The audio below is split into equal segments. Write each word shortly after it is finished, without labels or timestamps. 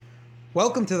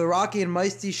Welcome to the Rocky and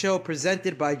Meisty Show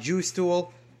presented by Jew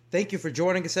Stool. Thank you for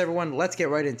joining us, everyone. Let's get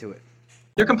right into it.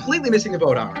 You're completely missing the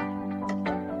boat,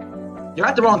 Amr. You're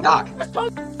at the wrong dock.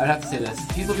 I'd have to say this.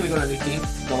 If he's looking to go to a new team,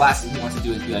 the last thing he wants to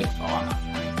do is be like, oh,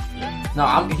 I'm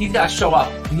not. No, he's got to show up.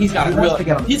 And he's got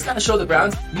to show the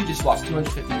Browns, you just lost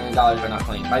 $250 million by not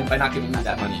playing, by not giving me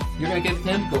that money. You're going to give it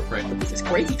to him? Go for it. This is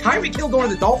crazy. Tyreek Hill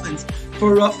the Dolphins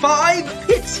for 5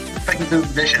 hits. Second to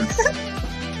division.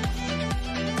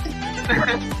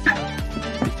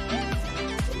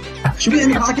 Should we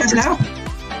end the podcast now?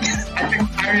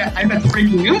 I bet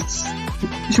breaking news.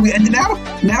 Should we end it now?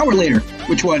 Now or later?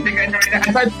 Which one?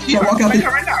 I walk out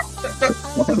right now.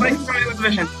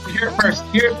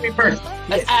 Hear it first.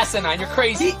 That's asinine. You're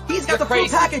crazy. He's got the full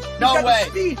package. No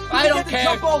way. I don't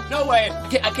care. No way.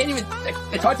 I can't even.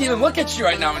 It's hard to even look at you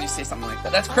right now when you say something like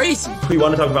that. That's crazy. We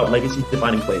want to talk about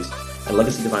legacy-defining plays. And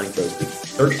legacy-defining throws take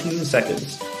 13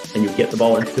 seconds, and you get the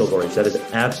ball into field goal range. That is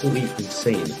absolutely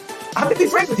insane. I'm going to be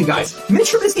frank with you guys.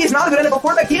 Mitch Trubisky is not a good NFL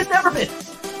quarterback. He has never been.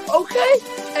 Okay,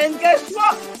 and guess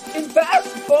what? In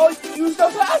basketball, you use a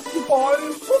basketball.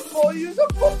 In football, you use a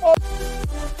football.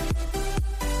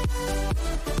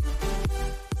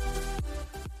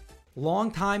 Long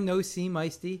time no see,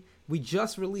 Meisty. We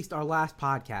just released our last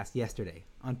podcast yesterday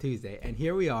on Tuesday, and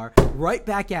here we are, right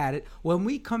back at it. When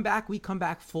we come back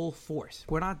full force.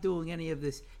 We're not doing any of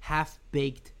this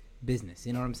half-baked business.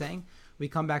 You know what I'm saying? We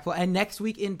come back full. And next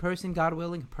week in person, God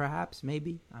willing, perhaps,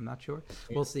 maybe. I'm not sure.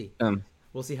 We'll see.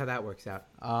 We'll see how that works out.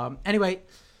 Anyway,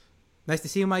 nice to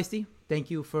see you, Meisty.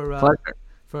 Thank you for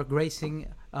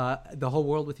gracing the whole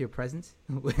world with your presence.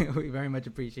 We very much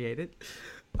appreciate it.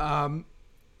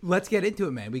 Let's get into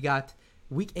it, man. We got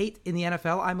week 8 in the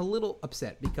NFL. I'm a little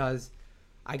upset because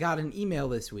I got an email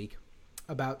this week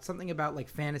about something about like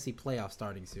fantasy playoffs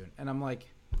starting soon. And I'm like,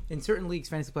 in certain leagues,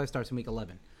 fantasy playoffs starts in week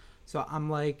 11. So I'm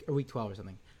like, or week 12 or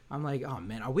something. I'm like, oh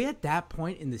man, are we at that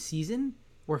point in the season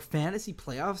where fantasy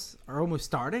playoffs are almost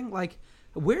starting? Like,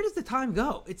 where does the time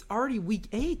go? It's already week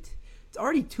 8. It's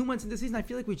already 2 months into the season. I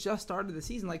feel like we just started the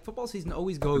season. Like, football season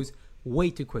always goes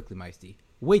way too quickly, Meisty.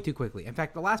 Way too quickly. In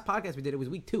fact, the last podcast we did, it was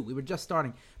week 2. We were just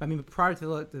starting. I mean, prior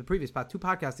to the previous 2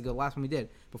 podcasts ago, the last one we did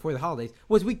before the holidays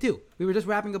was week 2. We were just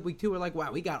wrapping up week 2. We're like,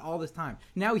 wow, we got all this time.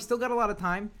 Now we still got a lot of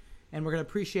time, and we're going to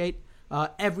appreciate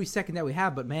every second that we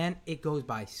have. But, man, it goes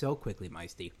by so quickly,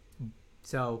 Meisty.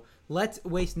 So let's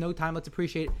waste no time. Let's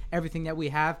appreciate everything that we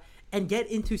have and get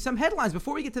into some headlines.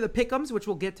 Before we get to the pick'ems, which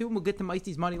we'll get to, and we'll get to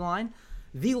Meisty's money line,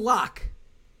 the lock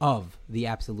of the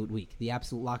absolute week. The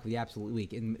absolute lock of the absolute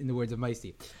week, in the words of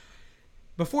Meisty.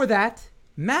 Before that,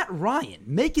 Matt Ryan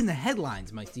making the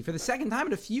headlines, Meisty, for the second time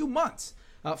in a few months.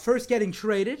 First getting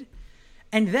traded,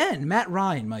 and then Matt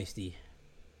Ryan, Meisty,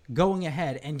 going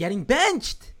ahead and getting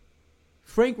benched.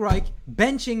 Frank Reich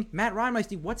benching Matt Ryan,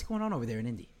 Meisty. What's going on over there in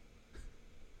Indy?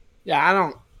 Yeah,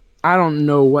 I don't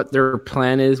know what their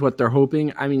plan is, what they're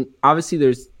hoping. I mean, obviously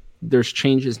there's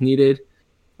changes needed.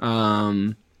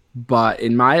 But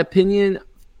in my opinion,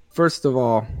 first of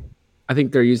all, I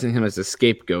think they're using him as a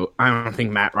scapegoat. I don't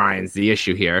think Matt Ryan's the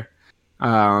issue here.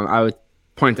 I would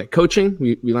point at coaching.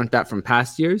 We learned that from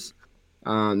past years,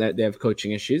 that they have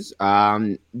coaching issues.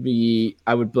 I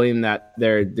would blame that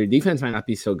their defense might not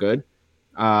be so good.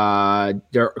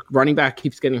 Their running back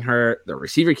keeps getting hurt. The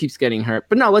receiver keeps getting hurt.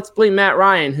 But no, let's blame Matt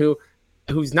Ryan,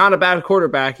 who's not a bad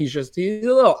quarterback. He's a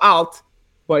little out,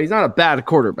 but he's not a bad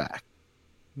quarterback.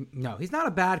 No, he's not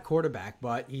a bad quarterback,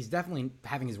 but he's definitely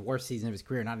having his worst season of his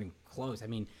career, not even close. I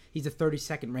mean, he's a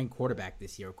 32nd ranked quarterback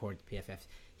this year, according to PFF.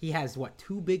 He has,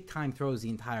 2 big-time throws the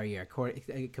entire year,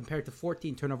 compared to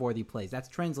 14 turnover-worthy plays. That's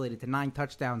translated to 9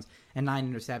 touchdowns and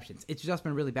 9 interceptions. It's just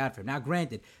been really bad for him. Now,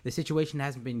 granted, the situation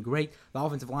hasn't been great. The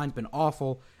offensive line's been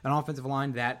awful. An offensive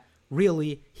line that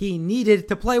really he needed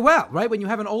to play well, right? When you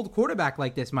have an old quarterback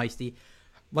like this, Meisty,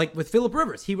 like with Phillip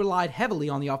Rivers, he relied heavily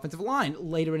on the offensive line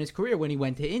later in his career when he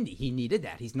went to Indy. He needed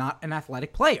that. He's not an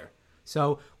athletic player.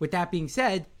 So with that being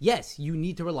said, yes, you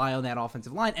need to rely on that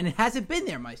offensive line. And it hasn't been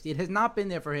there, Meisty. It has not been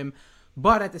there for him.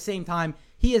 But at the same time,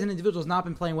 he as an individual has not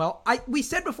been playing well. We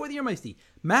said before the year, Meisty,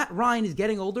 Matt Ryan is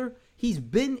getting older. He's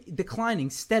been declining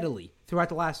steadily throughout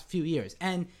the last few years.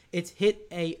 And it's hit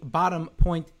a bottom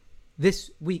point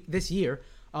this year.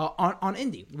 On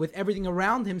Indy, with everything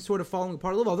around him sort of falling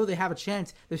apart a little. Although they have a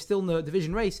chance, they're still in the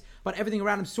division race, but everything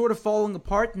around him sort of falling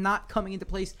apart, not coming into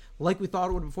place like we thought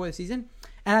it would before the season.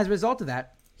 And as a result of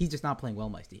that, he's just not playing well,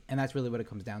 Meisty. And that's really what it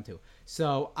comes down to.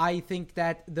 So I think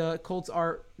that the Colts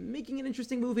are making an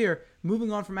interesting move here,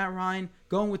 moving on from Matt Ryan,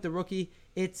 going with the rookie.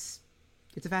 It's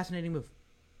a fascinating move.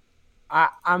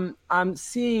 I'm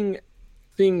seeing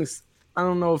things. I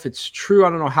don't know if it's true. I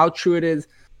don't know how true it is.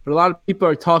 but a lot of people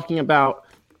are talking about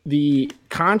the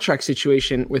contract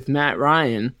situation with Matt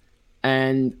Ryan.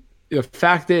 And the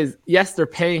fact is, yes, they're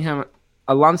paying him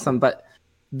a lump sum, but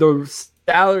the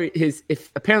salary,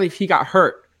 if he got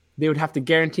hurt, they would have to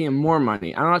guarantee him more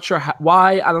money. I'm not sure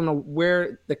why. I don't know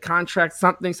where the contract,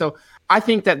 something. So I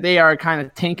think that they are kind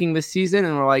of tanking this season,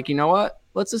 and we're like, you know what?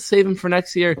 Let's just save him for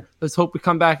next year. Let's hope we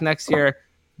come back next year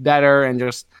better. And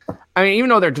just, I mean, even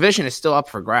though their division is still up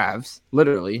for grabs,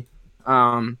 literally.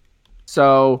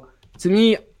 So to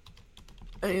me,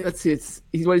 let's see.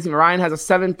 Ryan has a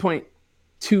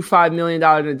 $7.25 million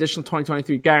in additional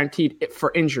 2023 guaranteed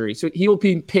for injury. So he will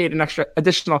be paid an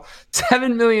additional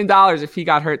 $7 million if he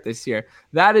got hurt this year.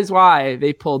 That is why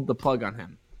they pulled the plug on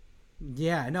him.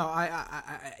 Yeah, no,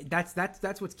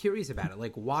 that's what's curious about it.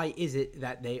 Like, why is it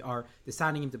that they are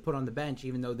deciding him to put on the bench,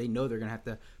 even though they know they're going to have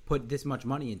to put this much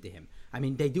money into him? I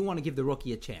mean, they do want to give the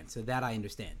rookie a chance, so that I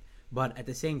understand. But at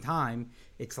the same time,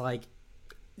 it's like,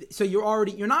 so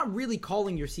you're not really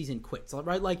calling your season quits,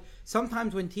 right? Like,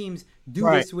 sometimes when teams do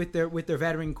this with their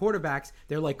veteran quarterbacks,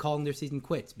 they're like calling their season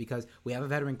quits because we have a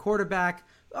veteran quarterback.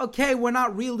 Okay, we're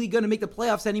not really going to make the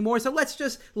playoffs anymore, so let's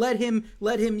just let him,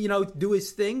 do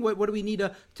his thing. What do we need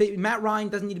to Matt Ryan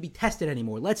doesn't need to be tested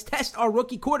anymore. Let's test our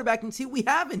rookie quarterback and see what we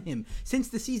have in him since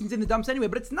the season's in the dumps anyway.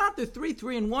 But it's not. They're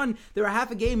 3-1. They're a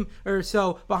half a game or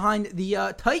so behind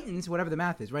the Titans, whatever the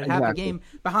math is, right? Exactly. Half a game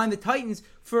behind the Titans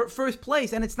for first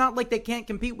place, and it's not like they can't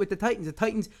compete with the Titans. The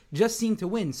Titans just seem to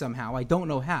win somehow. I don't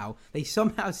know how. They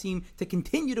somehow seem to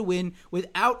continue to win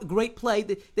without great play.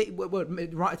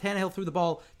 Tannehill threw the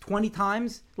ball 20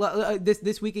 times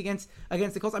this week against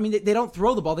the Colts. I mean, they don't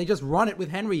throw the ball; they just run it with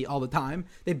Henry all the time.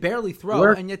 They barely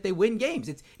throw, and yet they win games.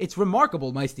 It's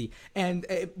remarkable, Meisty. And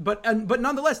but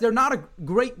nonetheless, they're not a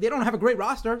great. They don't have a great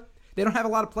roster. They don't have a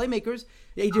lot of playmakers.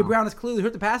 A.J. Brown has clearly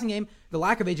hurt the passing game. The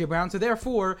lack of A.J. Brown, so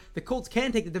therefore the Colts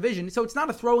can take the division. So it's not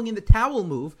a throwing in the towel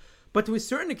move, but to a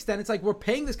certain extent, it's like we're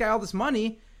paying this guy all this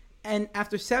money, and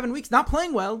after 7 weeks, not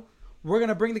playing well, we're going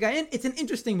to bring the guy in. It's an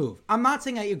interesting move. I'm not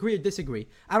saying I agree or disagree.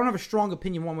 I don't have a strong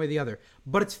opinion one way or the other,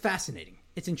 but it's fascinating.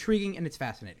 It's intriguing and it's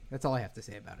fascinating. That's all I have to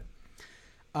say about it.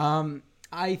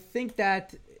 I think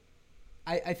that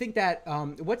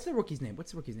what's the rookie's name?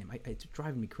 It's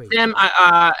driving me crazy. Sam,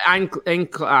 I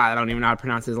don't even know how to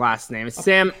pronounce his last name. It's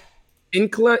Sam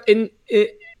Ehlinger.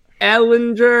 Sam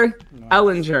Ehlinger.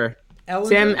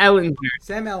 Ehlinger.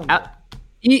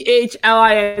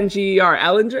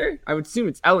 Ehlinger? I would assume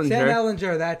it's Ehlinger. Sam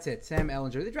Ehlinger, that's it. Sam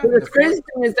Ehlinger. The crazy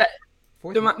thing is that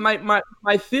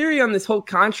my theory on this whole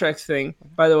contracts thing,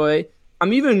 by the way,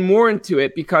 I'm even more into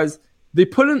it because they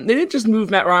didn't just move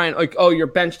Matt Ryan like, oh, you're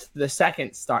benched to the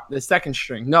second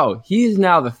string. No, he's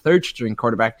now the third string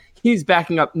quarterback. He's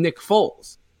backing up Nick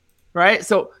Foles. Right?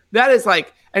 So that is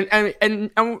like, and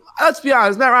let's be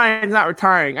honest, Matt Ryan's not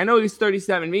retiring. I know he's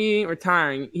 37. He ain't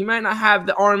retiring. He might not have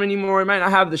the arm anymore. He might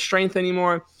not have the strength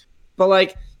anymore. But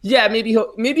like, yeah, maybe he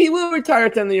will retire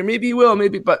at the end of the year. Maybe he will.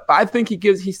 But I think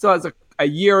he still has a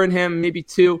year in him, maybe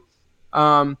two.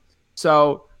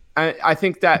 So I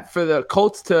think that for the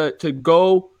Colts to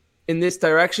go in this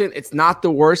direction, it's not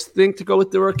the worst thing to go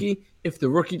with the rookie. If the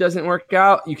rookie doesn't work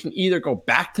out, you can either go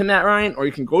back to Matt Ryan or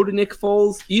you can go to Nick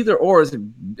Foles. Either or is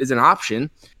an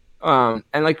option. And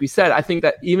like we said, I think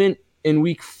that even in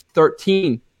week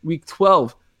 13, week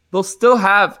 12, they'll still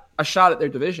have a shot at their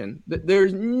division.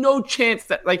 There's no chance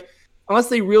that, like, unless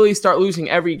they really start losing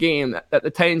every game, that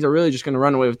the Titans are really just going to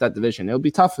run away with that division. It'll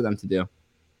be tough for them to do.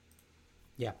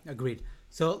 Yeah, agreed.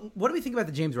 So what do we think about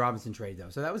the James Robinson trade, though?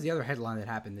 So that was the other headline that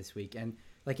happened this week. And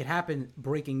like, it happened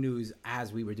breaking news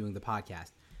as we were doing the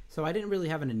podcast. So I didn't really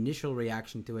have an initial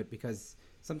reaction to it because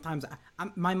sometimes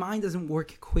my mind doesn't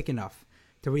work quick enough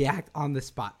to react on the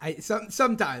spot.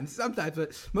 Sometimes,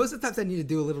 but most of the times I need to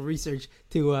do a little research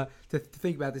to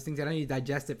think about these things, and I need to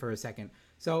digest it for a second.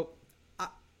 So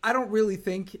I don't really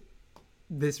think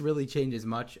this really changes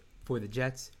much for the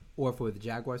Jets or for the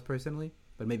Jaguars personally,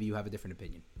 but maybe you have a different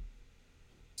opinion.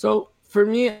 So for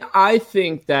me, I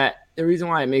think that the reason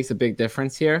why it makes a big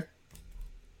difference here,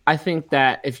 I think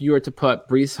that if you were to put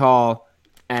Breece Hall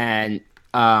and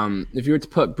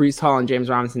James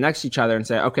Robinson next to each other and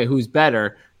say, okay, who's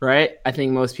better, right? I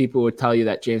think most people would tell you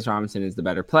that James Robinson is the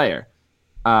better player.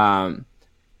 And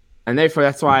therefore,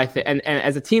 that's why I think. And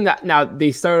as a team that now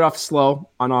they started off slow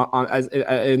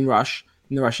in the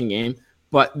rushing game,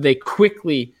 but they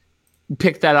quickly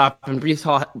picked that up, and Breece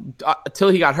Hall, until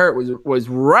he got hurt, was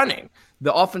running.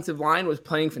 The offensive line was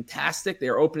playing fantastic. They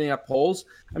were opening up holes.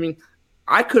 I mean,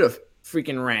 I could have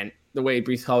freaking ran the way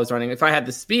Breece Hall was running. If I had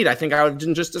the speed, I think I would have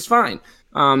done just as fine.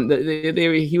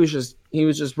 He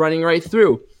was just running right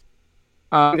through.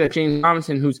 James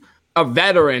Robinson, who's a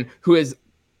veteran who is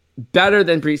better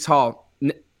than Breece Hall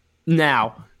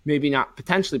now, maybe not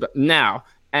potentially, but now.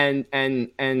 And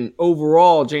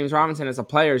overall, James Robinson as a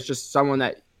player is just someone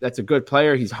that's a good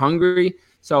player. He's hungry.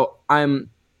 So I'm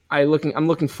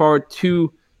looking forward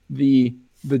to the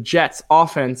Jets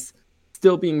offense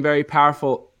still being very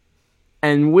powerful.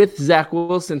 And with Zach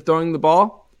Wilson throwing the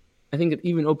ball, I think it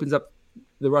even opens up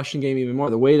the rushing game even more,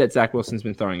 the way that Zach Wilson's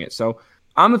been throwing it. So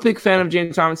I'm a big fan of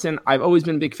James Robinson. I've always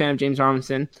been a big fan of James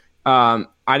Robinson. I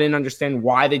didn't understand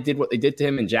why they did what they did to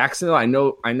him in Jacksonville. I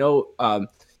know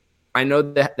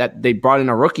that they brought in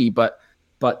a rookie, but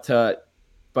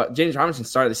James Robinson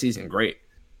started the season great.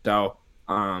 So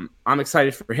I'm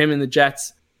excited for him and the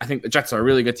Jets. I think the Jets are a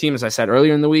really good team, as I said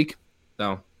earlier in the week.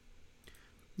 So.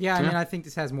 Yeah, I mean, I think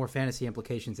this has more fantasy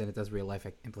implications than it does real life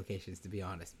implications, to be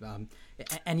honest.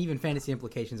 And even fantasy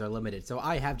implications are limited. So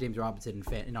I have James Robinson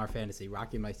in our fantasy,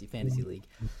 Rocky and Micey Fantasy League,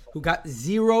 who got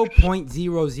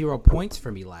 0.00 points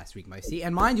for me last week, Micey.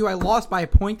 And mind you, I lost by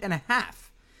 1.5 points.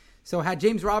 So had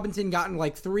James Robinson gotten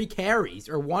like 3 carries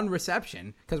or 1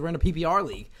 reception, because we're in a PPR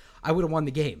league, I would have won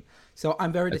the game. So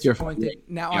I'm very disappointed.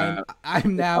 Now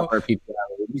I'm now.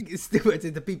 It's the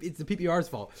PPR's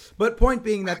fault. But point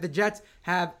being that the Jets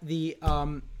have the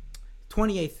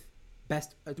 28th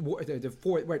best,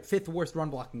 the fifth worst run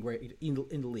blocking grade in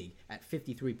the league at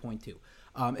 53.2.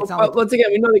 Once again,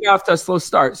 we know they got off to a slow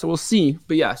start, so we'll see.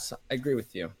 But yes, I agree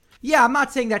with you. Yeah, I'm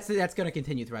not saying that's going to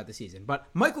continue throughout the season, but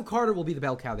Michael Carter will be the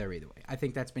bell cow there either way. I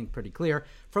think that's been pretty clear.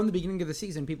 From the beginning of the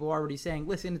season, people were already saying,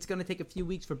 listen, it's going to take a few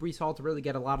weeks for Breece Hall to really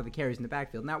get a lot of the carries in the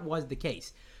backfield, and that was the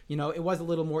case. You know, it was a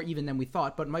little more even than we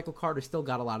thought, but Michael Carter still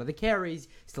got a lot of the carries,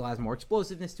 still has more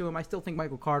explosiveness to him. I still think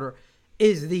Michael Carter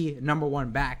is the number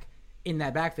one back in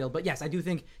that backfield. But yes, I do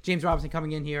think James Robinson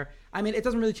coming in here, I mean, it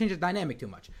doesn't really change the dynamic too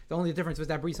much. The only difference was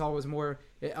that Breece Hall was more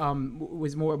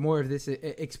of this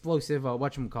explosive,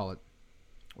 whatchamacallit.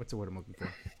 What's the word I'm looking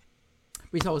for?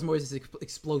 Breece Hall was more of this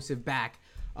explosive back,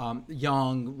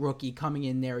 young rookie coming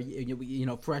in there, you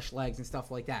know, fresh legs and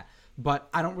stuff like that. But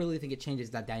I don't really think it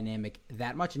changes that dynamic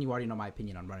that much. And you already know my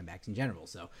opinion on running backs in general,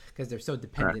 so because they're so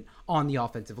dependent on the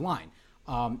offensive line.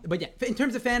 But yeah, in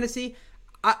terms of fantasy,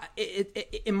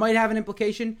 it might have an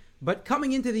implication. But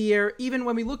coming into the year, even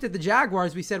when we looked at the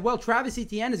Jaguars, we said, well, Travis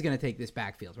Etienne is going to take this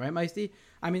backfield, right, Meisty?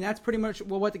 I mean, that's pretty much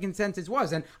what the consensus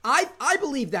was. And I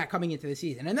believed that coming into the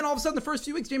season. And then all of a sudden, the first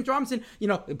few weeks, James Robinson, you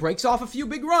know, breaks off a few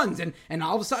big runs. And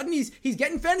all of a sudden, he's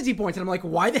getting fantasy points. And I'm like,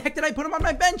 why the heck did I put him on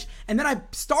my bench? And then I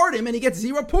start him, and he gets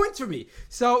 0 points for me.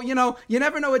 So, you know, you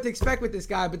never know what to expect with this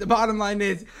guy. But the bottom line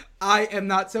is, I am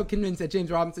not so convinced that James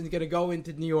Robinson is going to go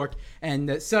into New York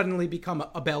and suddenly become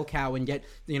a bell cow and get,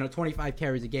 25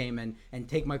 carries a game and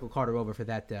take Michael Carter over for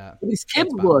that. He's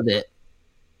capable of it.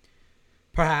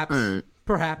 Perhaps.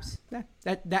 Perhaps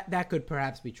that could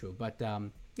perhaps be true, but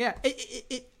yeah.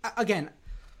 Again,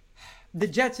 the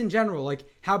Jets in general, like,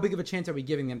 how big of a chance are we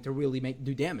giving them to really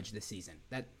do damage this season?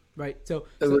 That right? So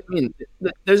I mean,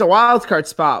 there's a wild card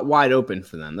spot wide open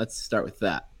for them. Let's start with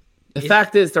that. The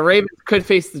fact is, the Ravens could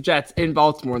face the Jets in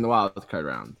Baltimore in the wild card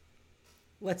round.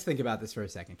 Let's think about this for a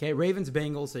second, okay? Ravens,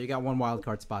 Bengals, so you got one wild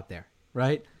card spot there,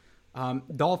 right?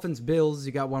 Dolphins, Bills,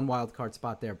 you got one wild card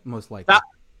spot there, most likely.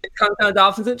 It comes down to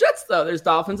Dolphins and Jets, though. There's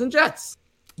Dolphins and Jets.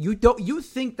 You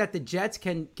think that the Jets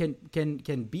can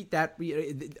beat that,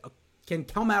 can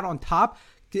come out on top,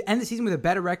 to end the season with a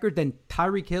better record than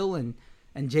Tyreek Hill and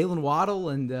Jalen Waddle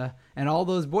and all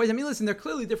those boys? I mean, listen, they're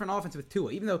clearly different offense with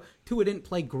Tua. Even though Tua didn't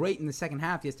play great in the second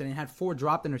half yesterday and had 4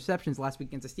 dropped interceptions last week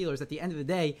against the Steelers, at the end of the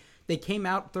day, they came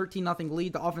out 13-0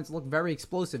 lead. The offense looked very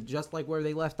explosive, just like where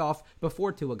they left off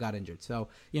before Tua got injured. So,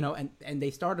 and they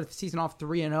started the season off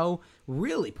 3-0,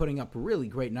 really putting up really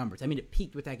great numbers. I mean, it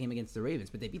peaked with that game against the Ravens,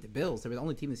 but they beat the Bills. They were the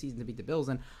only team in the season to beat the Bills.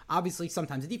 And obviously,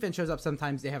 sometimes the defense shows up.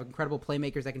 Sometimes they have incredible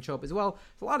playmakers that can show up as well.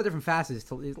 There's a lot of different facets.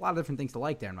 There's a lot of different things to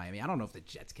like there in Miami. I don't know if the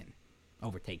Jets can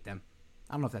overtake them.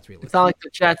 I don't know if that's realistic. It's not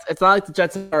like the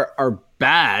Jets are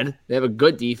bad. They have a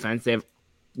good defense. They have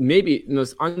maybe the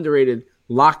most underrated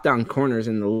lockdown corners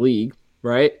in the league,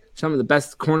 right? Some of the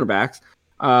best cornerbacks.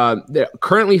 They're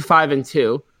currently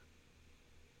 5-2.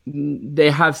 They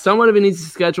have somewhat of an easy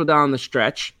schedule down the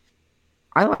stretch.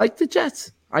 I like the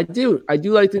Jets. I do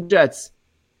like the Jets.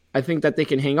 I think that they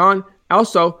can hang on.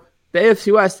 Also, the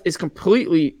AFC West is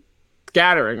completely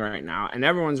scattering right now, and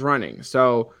everyone's running.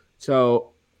 So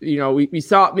we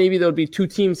thought maybe there would be 2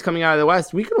 teams coming out of the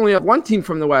West. We can only have 1 team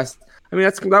from the West. I mean,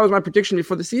 that was my prediction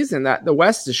before the season, that the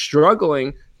West is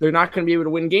struggling. They're not going to be able to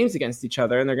win games against each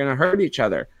other, and they're going to hurt each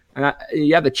other. And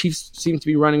the Chiefs seem to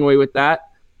be running away with that,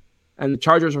 and the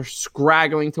Chargers are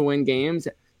scraggling to win games.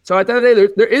 So at the end of the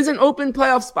day, there is an open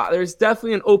playoff spot. There's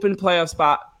definitely an open playoff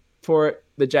spot for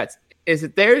the Jets. Is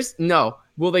it theirs? No.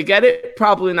 Will they get it?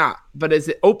 Probably not. But is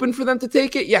it open for them to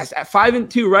take it? Yes. At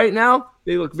 5-2 right now,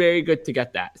 they look very good to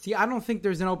get that. See, I don't think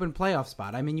there's an open playoff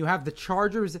spot. I mean, you have the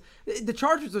Chargers. The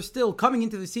Chargers are still coming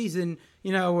into the season,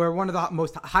 we're one of the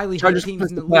most highly rated teams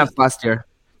in the league. Last year.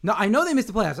 No, I know they missed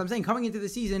the playoffs. I'm saying coming into the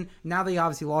season, now they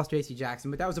obviously lost J.C. Jackson,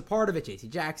 but that was a part of it. J.C.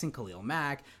 Jackson, Khalil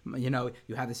Mack, you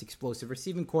have this explosive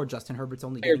receiving core. Justin Herbert's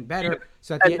only getting better.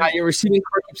 So at the end, your receiving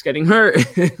core keeps getting hurt.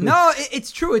 No,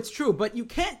 it's true. It's true. But you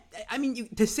can't,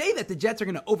 to say that the Jets are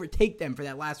going to overtake them for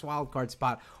that last wild card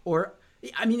spot, or,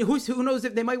 who knows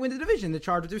if they might win the division, the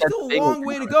Chargers. There's still a long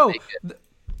way to go.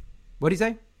 What do you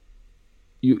say?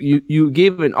 You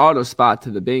gave an auto spot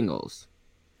to the Bengals.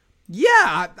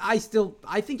 Yeah, I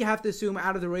think you have to assume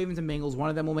out of the Ravens and Bengals, one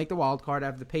of them will make the wild card.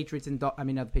 Out of the Patriots and not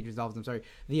the Patriots, Dolphins. I'm sorry,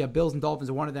 the Bills and Dolphins,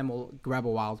 one of them will grab a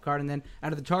wild card, and then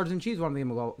out of the Chargers and Chiefs, one of them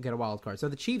will get a wild card. So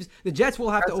the Jets will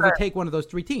have to overtake one of those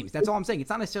three teams. That's all I'm saying. It's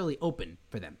not necessarily open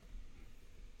for them.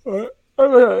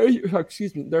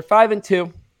 Excuse me. They're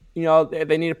 5-2.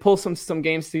 They need to pull some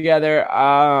games together.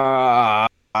 By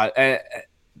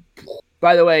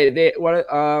the way,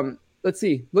 let's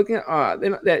see. Looking at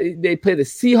they play the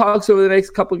Seahawks over the next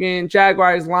couple games.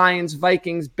 Jaguars, Lions,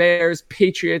 Vikings, Bears,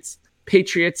 Patriots.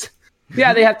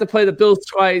 Yeah, they have to play the Bills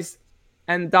twice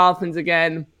and Dolphins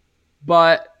again,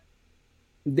 but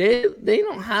they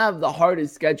don't have the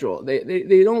hardest schedule.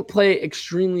 They don't play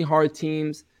extremely hard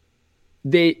teams.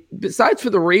 Besides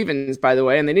for the Ravens, by the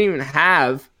way, and they didn't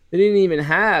even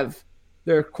have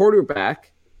their quarterback.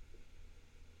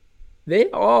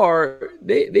 They've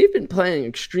been playing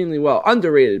extremely well.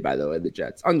 Underrated, by the way, the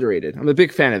Jets. Underrated. I'm a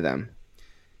big fan of them.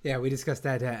 Yeah, we discussed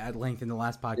that at length in the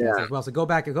last podcast as well. So go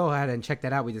ahead and check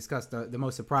that out. We discussed the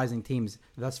most surprising teams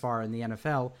thus far in the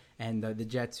NFL, and the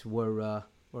Jets were,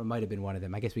 or might have been one of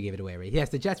them. I guess we gave it away already. Yes,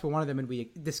 the Jets were one of them, and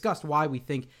we discussed why we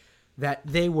think that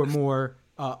they were more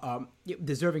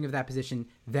deserving of that position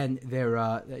than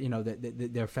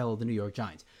their fellow the New York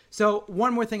Giants. So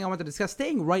one more thing I want to discuss,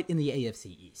 staying right in the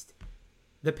AFC East.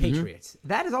 The Patriots. Mm-hmm.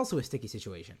 That is also a sticky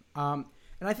situation. And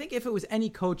I think if it was any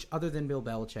coach other than Bill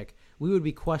Belichick, we would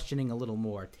be questioning a little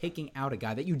more, taking out a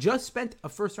guy that you just spent a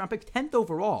first-round pick, 10th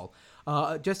overall,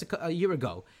 just a year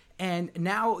ago. And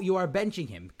now you are benching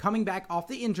him, coming back off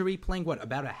the injury, playing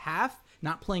about a half,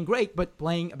 not playing great, but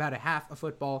playing about a half of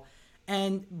football,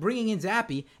 and bringing in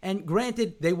Zappe. And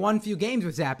granted, they won a few games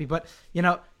with Zappe, but,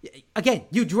 again,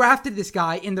 you drafted this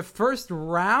guy in the first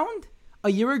round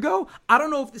a year ago. I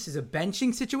don't know if this is a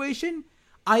benching situation.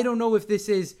 I don't know if this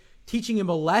is teaching him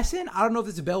a lesson. I don't know if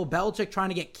this is Bill Belichick trying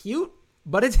to get cute,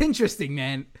 but it's interesting,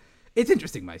 man. It's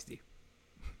interesting, Meisty.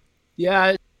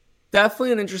 Yeah,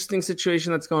 definitely an interesting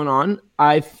situation that's going on.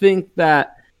 I think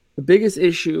that the biggest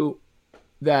issue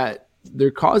that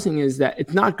they're causing is that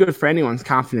it's not good for anyone's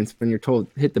confidence when you're told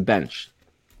hit the bench.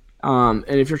 And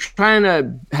if you're trying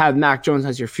to have Mac Jones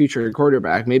as your future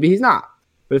quarterback, maybe he's not.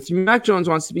 But if Mac Jones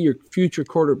wants to be your future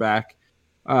quarterback,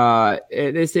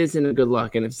 this isn't a good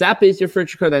look. And if Zappe is your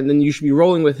future quarterback, then you should be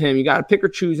rolling with him. You got to pick or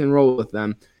choose and roll with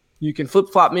them. You can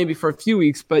flip-flop maybe for a few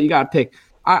weeks, but you got to pick.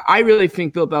 I really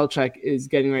think Bill Belichick is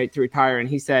getting ready to retire, and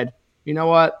he said, you know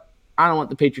what? I don't want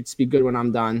the Patriots to be good when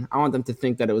I'm done. I want them to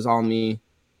think that it was all me.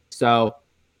 So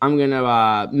I'm going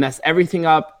to mess everything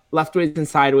up, leftways and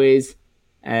sideways,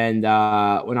 and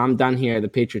when I'm done here, the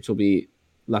Patriots will be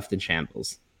left in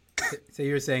shambles. So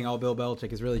you're saying all Bill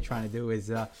Belichick is really trying to do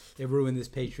is ruin this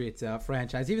Patriots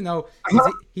franchise, even though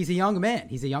he's a young man.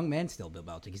 He's a young man still, Bill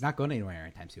Belichick. He's not going anywhere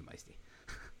anytime soon, Meisty.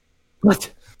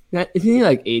 What? Isn't he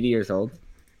like 80 years old?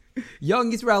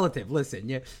 Young is relative.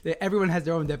 Listen, everyone has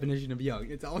their own definition of young.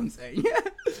 That's all I'm saying.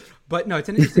 But no, it's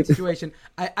an interesting situation.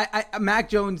 Mac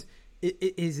Jones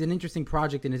is an interesting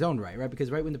project in his own right?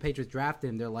 Because right when the Patriots drafted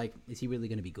him, they're like, is he really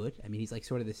going to be good? I mean, he's like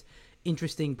sort of this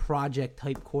interesting project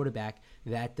type quarterback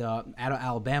that out of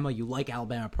Alabama, you like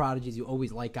Alabama prodigies. You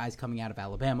always like guys coming out of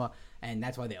Alabama, and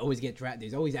that's why they always get drafted.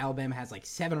 There's always Alabama has like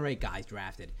 7 or 8 guys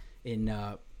drafted in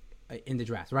the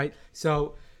draft, right?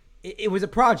 So it was a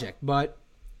project, but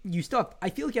you still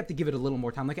I feel like you have to give it a little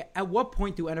more time. Like, at what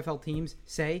point do NFL teams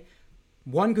say,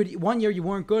 one year you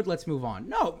weren't good, let's move on?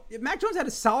 No, Mac Jones had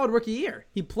a solid rookie year.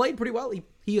 He played pretty well.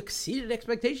 He exceeded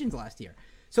expectations last year.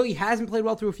 So he hasn't played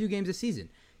well through a few games this season.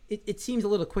 It seems a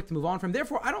little quick to move on from.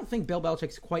 Therefore, I don't think Bill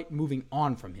Belichick's quite moving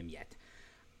on from him yet.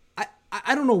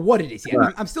 I don't know what it is yet.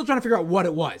 I'm still trying to figure out what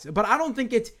it was. But I don't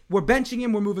think it's we're benching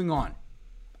him, we're moving on.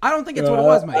 I don't think it's what it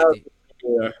was, Mike.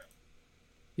 Yeah.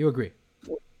 You agree?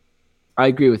 I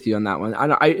agree with you on that one.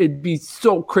 It'd be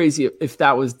so crazy if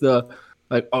that was the,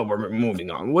 like, oh, we're moving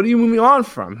on. What are you moving on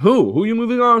from? Who are you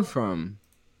moving on from?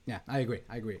 Yeah, I agree.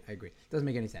 Doesn't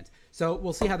make any sense. So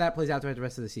we'll see how that plays out throughout the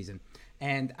rest of the season.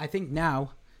 And I think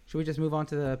now, should we just move on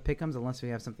to the pick'ems unless we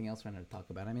have something else we're going to talk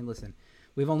about? I mean, listen,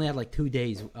 we've only had like 2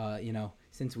 days,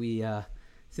 since we've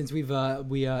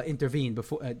intervened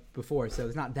before, so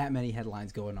there's not that many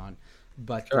headlines going on.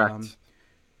 But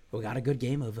we got a good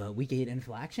game of Week 8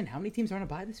 NFL action. How many teams are on a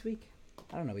bye this week?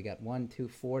 I don't know. We got 1, 2,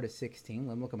 4 to 16.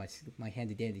 Let me look at my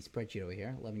handy dandy spreadsheet over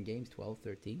here. 11 games, 12,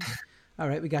 13. All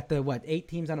right, we got the 8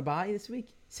 teams on a bye this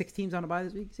week? 6 teams on a bye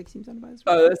this week? 6 teams on a bye this week?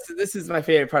 Oh, this is my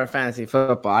favorite part of fantasy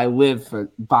football. I live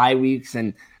for bye weeks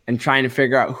and trying to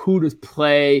figure out who to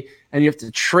play, and you have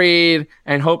to trade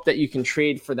and hope that you can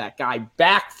trade for that guy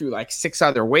back through like 6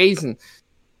 other ways, and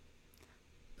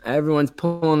everyone's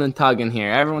pulling and tugging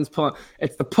here. Everyone's pulling.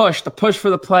 It's the push for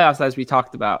the playoffs, as we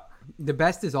talked about. The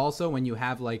best is also when you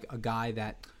have like a guy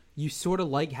that you sort of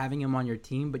like having him on your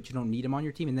team, but you don't need him on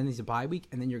your team, and then there's a bye week,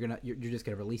 and then you're just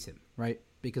gonna release him, right?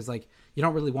 Because like you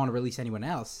don't really want to release anyone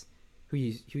else who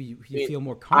you feel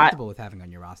more comfortable with having on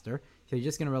your roster. So you're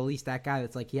just gonna release that guy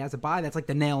that's like he has a bye. That's like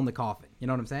the nail in the coffin. You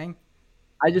know what I'm saying?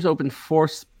 I just opened 4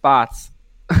 spots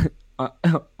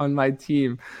on my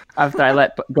team after I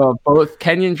let go of both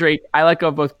Kenyon Drake. I let go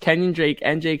of both Kenyon Drake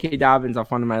and J.K. Dobbins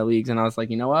off one of my leagues, and I was like,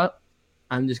 you know what?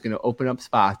 I'm just gonna open up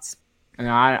spots. And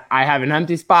I have an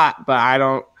empty spot, but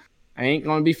I ain't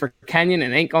going to be for Kenyon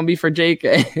and ain't going to be for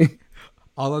JK.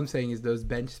 All I'm saying is those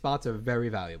bench spots are very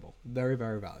valuable. Very,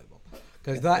 very valuable.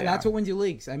 Because that's what wins you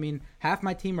leagues. I mean, half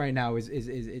my team right now is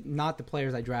not the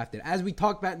players I drafted, as we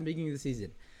talked about in the beginning of the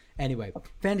season. Anyway,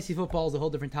 fantasy football is a whole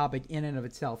different topic in and of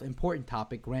itself. Important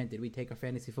topic, granted. We take our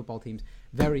fantasy football teams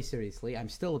very seriously. I'm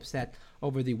still upset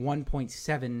over the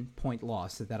 1.7 point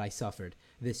loss that I suffered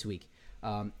this week.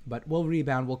 But we'll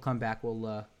rebound. We'll come back.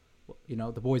 The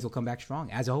boys will come back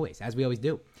strong, as always, as we always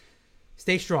do.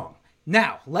 Stay strong.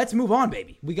 Now, let's move on,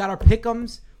 baby. We got our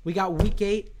pick'ems. We got Week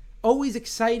 8. Always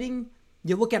exciting.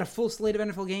 You look at a full slate of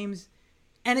NFL games,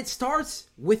 and it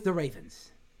starts with the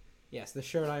Ravens. Yes, the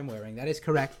shirt I'm wearing. That is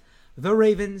correct. The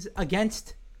Ravens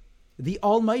against the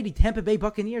almighty Tampa Bay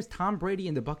Buccaneers. Tom Brady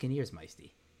and the Buccaneers,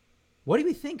 Meisty. What do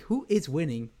we think? Who is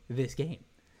winning this game?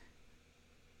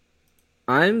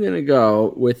 I'm going to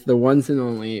go with the ones and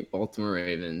only Baltimore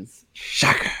Ravens.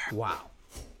 Shocker. Wow.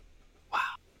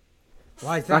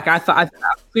 Why is that? Like I thought,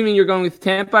 assuming you're going with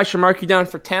Tampa, I should mark you down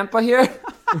for Tampa here.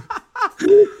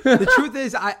 The truth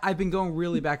is, I've been going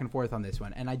really back and forth on this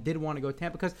one, and I did want to go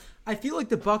Tampa because I feel like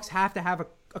the Bucs have to have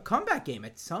a comeback game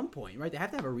at some point, right? They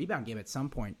have to have a rebound game at some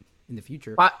point in the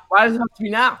future. Why does it have to be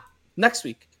now? Next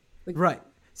week. Right.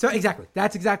 So exactly.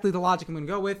 That's exactly the logic I'm going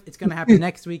to go with. It's going to happen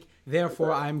next week.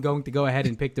 Therefore, I'm going to go ahead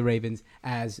and pick the Ravens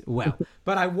as well.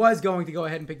 But I was going to go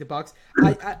ahead and pick the Bucs.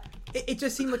 It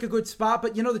just seemed like a good spot.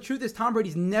 But, the truth is Tom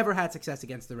Brady's never had success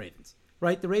against the Ravens.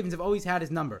 Right? The Ravens have always had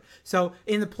his number. So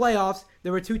in the playoffs,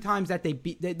 there were 2 times that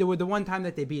there were the one time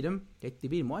that they beat him. They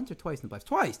beat him once or twice in the playoffs?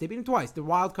 Twice. They beat him twice. The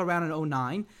wild card round in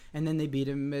 2009, and then they beat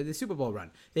him the Super Bowl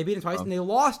run. They beat him twice, and they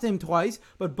lost him twice.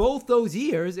 But both those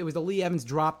years, it was the Lee Evans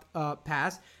dropped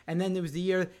pass, and then there was the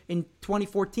year in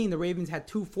 2014, the Ravens had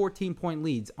 2 14-point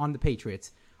leads on the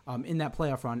Patriots. In that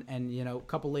playoff run, and a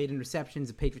couple late interceptions,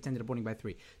 the Patriots ended up winning by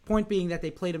 3. Point being that they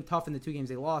played him tough in the 2 games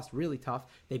they lost, really tough.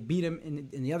 They beat him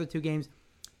in the other 2 games.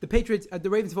 The Patriots, the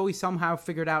Ravens have always somehow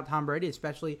figured out Tom Brady,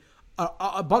 especially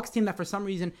a Bucs team that for some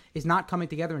reason is not coming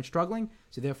together and struggling.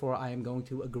 So therefore, I am going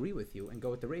to agree with you and go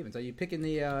with the Ravens. Are you picking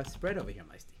the spread over here,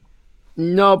 Meisty?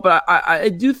 No, but I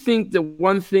do think the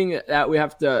one thing that we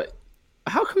have to.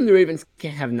 How come the Ravens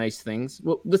can't have nice things?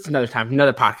 Well, that's another time,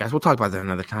 another podcast. We'll talk about that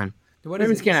another time. What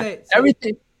Ravens can't have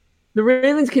everything. The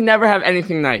Ravens can never have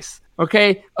anything nice.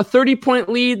 Okay, a 30-point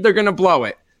lead, they're gonna blow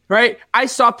it. Right? I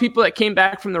saw people that came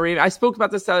back from the Ravens. I spoke about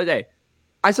this the other day.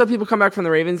 I saw people come back from the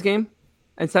Ravens game,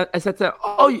 and I said to them,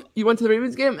 "Oh, you went to the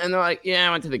Ravens game?" And they're like, "Yeah,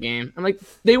 I went to the game." I'm like,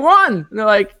 "They won." And they're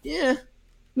like, "Yeah."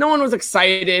 No one was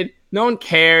excited. No one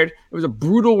cared. It was a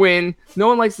brutal win. No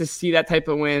one likes to see that type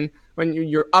of win when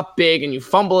you're up big and you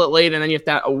fumble it late, and then you have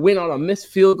to have a win on a missed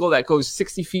field goal that goes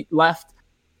 60 feet left.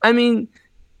 I mean,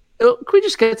 could we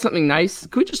just get something nice?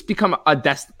 Could we just become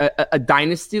a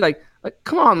dynasty? Like,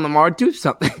 come on, Lamar, do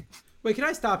something. Wait, can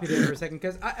I stop you there for a second?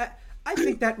 Because I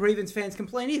think that Ravens fans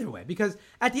complain either way. Because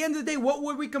at the end of the day, what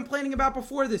were we complaining about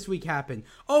before this week happened?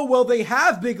 Oh, well, they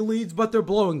have big leads, but they're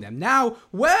blowing them. Now,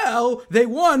 well, they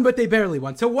won, but they barely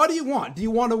won. So what do you want? Do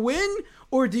you want to win,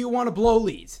 or do you want to blow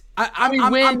leads?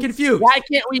 I'm confused. Why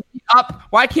can't we be up?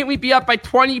 Why can't we be up by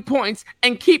 20 points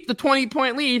and keep the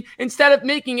 20-point lead instead of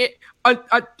making it a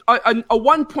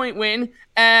 1-point win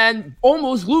and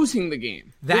almost losing the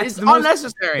game? That's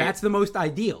unnecessary. That's the most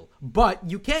ideal. But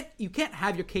you can't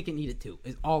have your cake and eat it too,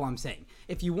 is all I'm saying.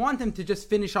 if you want them to just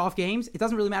finish off games, it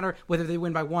doesn't really matter whether they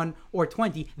win by 1 or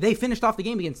 20. They finished off the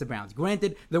game against the Browns.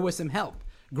 Granted, there was some help.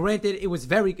 Granted, it was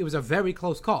a very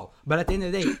close call, but at the end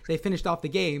of the day, they finished off the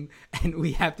game, and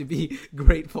we have to be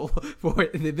grateful for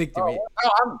the victory. Oh,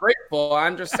 I'm grateful.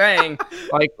 I'm just saying,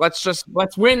 like,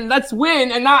 let's win,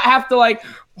 and not have to like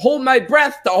hold my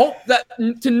breath to hope that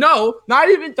to know, not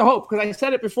even to hope, because I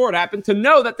said it before it happened, to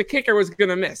know that the kicker was going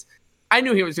to miss. I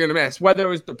knew he was going to miss, whether it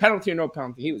was the penalty or no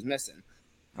penalty. He was missing.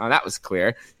 That was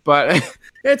clear, but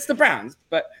it's the Browns,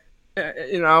 but.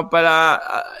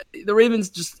 The Ravens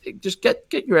just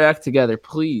get your act together,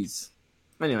 please.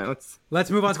 Anyway,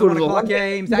 let's move on to 1 o'clock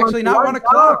games. Actually, not 1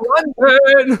 o'clock.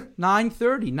 London.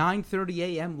 9:30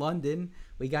 a.m. London.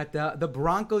 We got the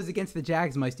Broncos against the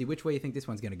Jags, Meisty. Which way do you think this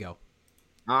one's going to go?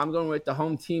 I'm going with the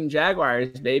home team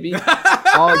Jaguars, baby.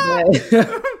 All day.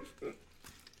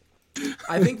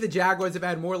 I think the Jaguars have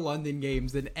had more London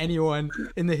games than anyone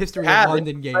in the history of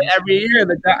London games. Every year,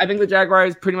 I think the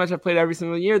Jaguars pretty much have played every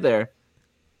single year there.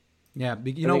 Yeah,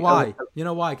 you know why? You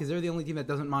know why? Because they're the only team that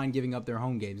doesn't mind giving up their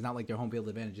home games. Not like their home field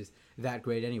advantage is that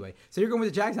great anyway. So you're going with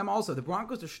the Jags. I'm also. The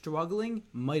Broncos are struggling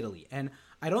mightily, and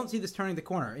I don't see this turning the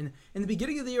corner. In the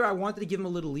beginning of the year, I wanted to give them a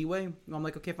little leeway. I'm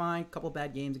like, okay, fine, a couple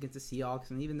bad games against the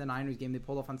Seahawks, and even the Niners game they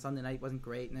pulled off on Sunday night wasn't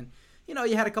great, and then.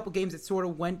 You had a couple games that sort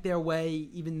of went their way,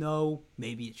 even though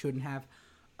maybe it shouldn't have.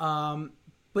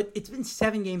 But it's been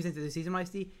 7 games into the season,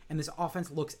 Meisty, and this offense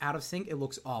looks out of sync. It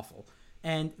looks awful.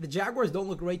 And the Jaguars don't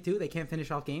look great, too. They can't finish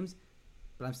off games.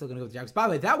 But I'm still going to go with the Jaguars. By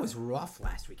the way, that was rough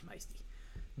last week, Meisty.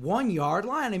 1 yard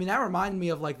line. I mean, that reminded me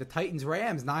of, like, the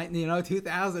Titans-Rams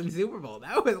 2000 Super Bowl.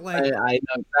 That was, like... I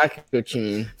know exactly what you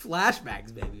mean.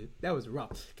 Flashbacks, baby. That was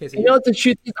rough. Okay, so you know what the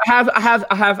truth is?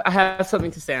 I have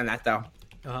something to say on that, though.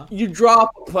 Uh-huh. You drop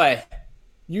a play.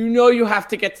 You have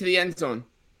to get to the end zone.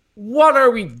 What are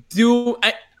we doing?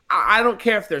 I don't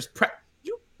care if there's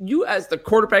you as the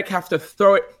quarterback have to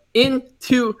throw it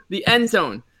into the end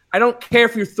zone. I don't care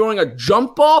if you're throwing a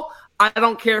jump ball. I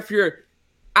don't care if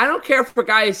a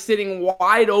guy is sitting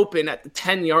wide open at the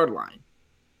 10-yard line.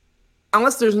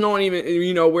 Unless there's no one even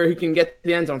where he can get to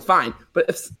the end zone, fine. But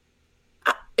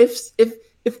if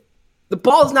the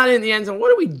ball's not in the end zone,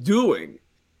 what are we doing?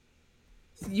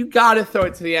 You got to throw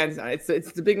it to the end zone. It's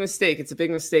a big mistake. It's a big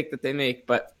mistake that they make,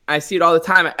 but I see it all the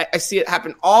time. I see it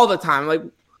happen all the time. Like,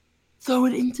 throw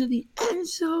it into the end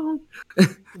zone.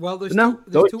 Well, there's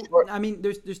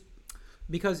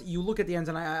because you look at the end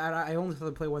zone. I only saw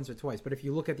them play once or twice, but if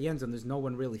you look at the end zone, there's no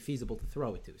one really feasible to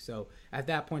throw it to. So at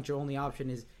that point, your only option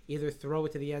is either throw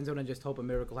it to the end zone and just hope a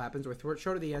miracle happens, or throw it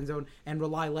short of the end zone and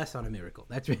rely less on a miracle.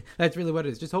 That's really what it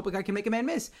is. Just hope a guy can make a man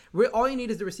miss. All you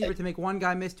need is the receiver to make one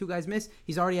guy miss, 2 guys miss.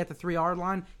 He's already at the 3-yard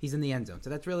line. He's in the end zone. So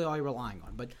that's really all you're relying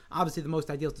on. But obviously, the most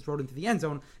ideal is to throw it into the end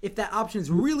zone. If that option is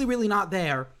really, really not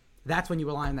there, that's when you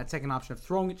rely on that second option of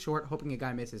throwing it short, hoping a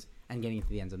guy misses, and getting into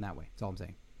the end zone that way. That's all I'm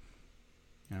saying.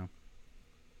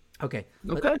 Okay.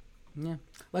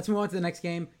 Let's move on to the next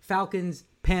game. Falcons,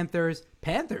 Panthers.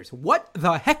 What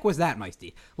the heck was that,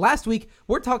 Meisty? Last week,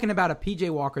 we're talking about a PJ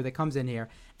Walker that comes in here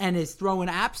and is throwing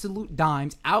absolute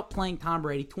dimes, outplaying Tom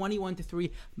Brady,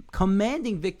 21-3,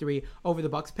 commanding victory over the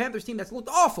Bucs. Panthers team that's looked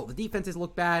awful. The defenses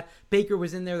look bad. Baker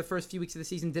was in there the first few weeks of the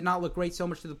season, did not look great, so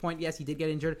much to the point, yes, he did get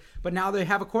injured, but now they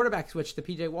have a quarterback switch to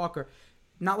PJ Walker.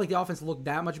 Not like the offense looked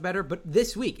that much better, but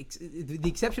this week, the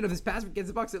exception of this past week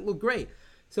against the Bucs, it looked great.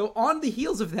 So on the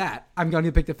heels of that, I'm going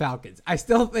to pick the Falcons. I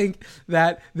still think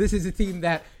that this is a team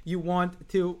that you want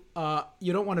to,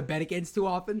 you don't want to bet against too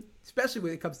often, especially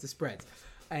when it comes to spreads.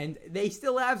 And they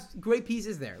still have great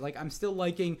pieces there. Like, I'm still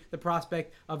liking the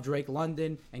prospect of Drake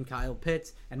London and Kyle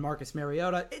Pitts and Marcus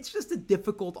Mariota. It's just a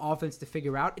difficult offense to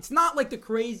figure out. It's not like the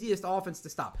craziest offense to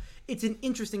stop. It's an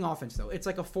interesting offense, though. It's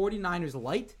like a 49ers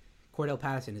light. Cordell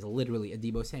Patterson is literally a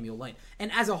Deebo Samuel light.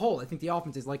 And as a whole, I think the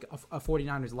offense is like a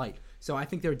 49ers light. So I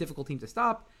think they're a difficult team to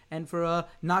stop. And for a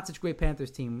not such great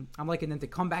Panthers team, I'm liking them to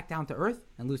come back down to earth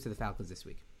and lose to the Falcons this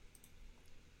week.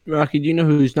 Rocky, do you know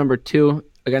who's number 2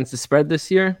 against the spread this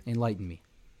year? Enlighten me.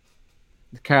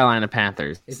 The Carolina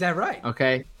Panthers. Is that right?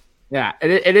 Okay. Yeah,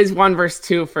 it is 1 versus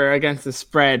 2 for against the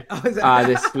spread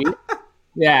this week.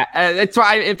 Yeah, that's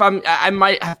why I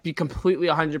might have to be completely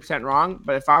 100% wrong,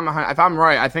 but if I'm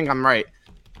right, I think I'm right.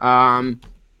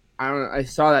 I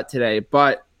saw that today,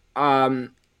 but I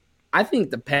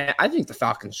think the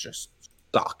Falcons just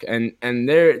suck, and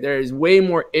there's way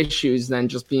more issues than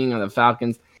just being on the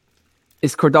Falcons.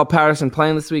 Is Cordell Patterson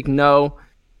playing this week? No.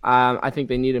 I think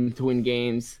they need him to win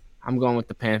games. I'm going with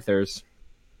the Panthers.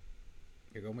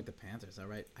 You're going with the Panthers, all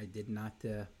right. I did not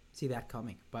see that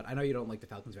coming, but I know you don't like the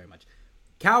Falcons very much.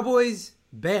 Cowboys,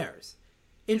 Bears.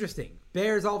 interesting.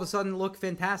 Bears all of a sudden look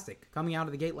fantastic coming out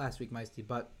of the gate last week, Meisty.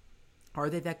 But are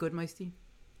they that good, Meisty?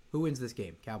 Who wins this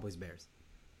game? Cowboys, Bears.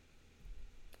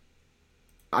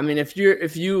 I mean, if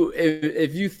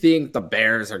you think the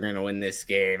Bears are going to win this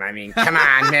game, I mean, come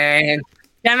on, man.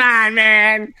 Come on,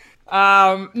 man.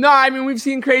 No, I mean, we've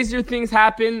seen crazier things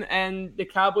happen, and the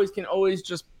Cowboys can always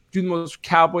just do the most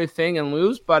Cowboy thing and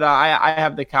lose. But I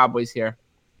have the Cowboys here.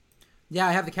 Yeah,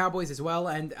 I have the Cowboys as well,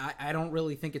 and I don't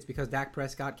really think it's because Dak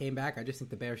Prescott came back. I just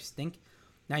think the Bears stink.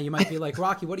 Now, you might be like,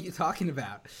 Rocky, what are you talking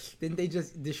about? Didn't they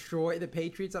just destroy the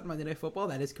Patriots on Monday Night Football?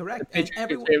 That is correct. And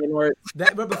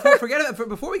but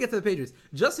before we get to the Patriots,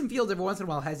 Justin Fields every once in a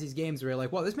while has these games where you're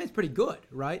like, well, this man's pretty good,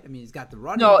 right? I mean, he's got the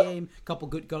running game, couple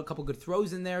good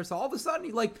throws in there. So all of a sudden,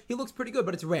 he looks pretty good,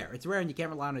 but it's rare. It's rare, and you can't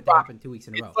rely on it to happen 2 weeks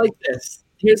in a row. It's like this.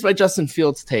 Here's my Justin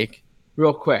Fields take,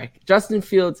 real quick. Justin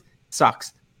Fields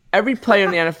sucks. Every player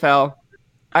in the NFL,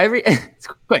 it's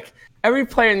quick. Every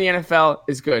player in the NFL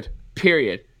is good.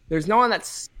 Period. There's no one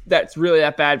that's really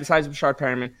that bad besides Rashard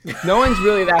Perriman. No one's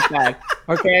really that bad.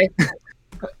 Okay.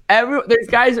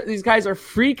 These guys are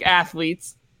freak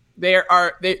athletes. They've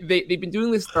been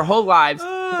doing this their whole lives.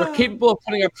 They're capable of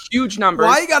putting up huge numbers.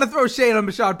 Why you got to throw shade on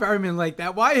Rashard Perriman like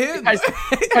that? Why him?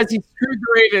 Because he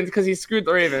screwed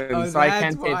the Ravens. Oh, so I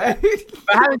can't say that.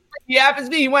 But he happens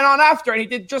to be. He went on after, and he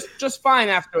did just fine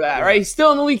after that. Right? He's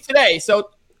still in the league today.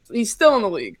 So. He's still in the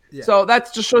league. Yeah. So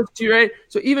that just shows to you, right?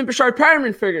 So even Rashard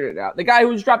Perriman figured it out. The guy who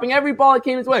was dropping every ball that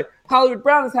came his way. Hollywood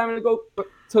Brown was having to go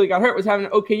until he got hurt, was having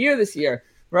an okay year this year,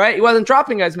 right? He wasn't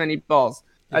dropping as many balls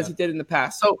as he did in the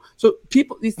past. So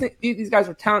people, these guys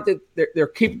are talented. They're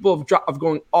capable of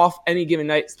going off any given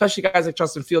night, especially guys like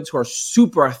Justin Fields who are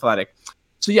super athletic.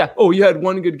 So yeah, you had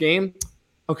one good game.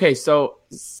 Okay, so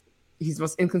he's the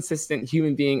most inconsistent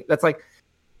human being. That's like,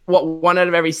 what, 1 out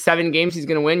of every 7 games he's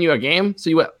going to win you a game? So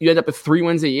you end up with 3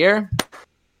 wins a year?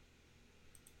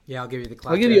 Yeah, I'll give you the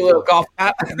clap. I'll give you a little golf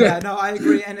clap. Yeah, no, I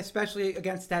agree. And especially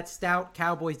against that stout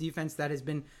Cowboys defense that has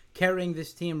been carrying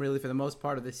this team really for the most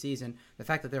part of the season. The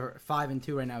fact that they're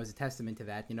 5-2 right now is a testament to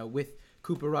that. You know, with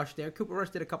Cooper Rush there. Cooper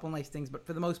Rush did a couple nice things, but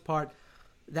for the most part,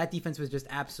 that defense was just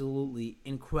absolutely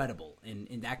incredible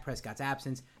in Dak Prescott's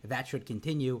absence. That should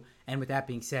continue. And with that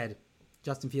being said,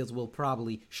 Justin Fields will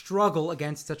probably struggle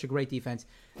against such a great defense.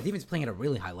 The defense is playing at a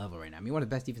really high level right now. I mean, one of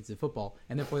the best defenses in football.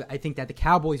 And therefore, I think that the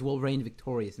Cowboys will reign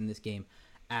victorious in this game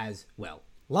as well.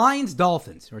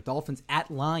 Lions-Dolphins, or Dolphins at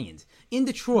Lions. In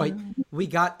Detroit, we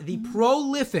got the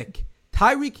prolific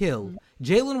Tyreek Hill,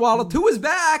 Jalen Waddle. Tua is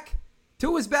back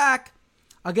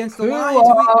against the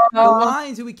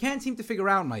Lions, who we can't seem to figure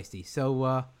out, Meisty.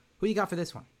 So, who you got for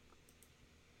this one?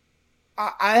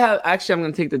 I'm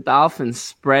going to take the Dolphins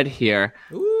spread here.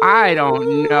 Ooh. I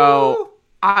don't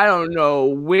know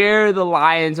where the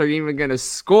Lions are even going to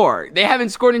score. They haven't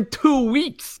scored in 2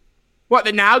 weeks. What,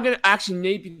 they're now going to actually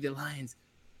maybe the Lions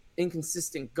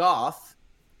inconsistent Goff,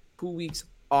 2 weeks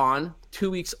on,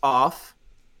 2 weeks off.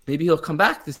 Maybe he'll come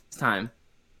back this time.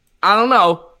 I don't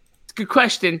know. It's a good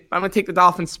question. I'm going to take the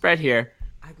Dolphins spread here.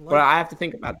 But I have to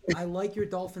think about it. I like your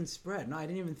Dolphins spread. No, I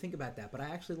didn't even think about that, but I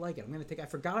actually like it. I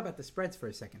forgot about the spreads for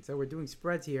a second. So we're doing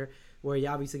spreads here where you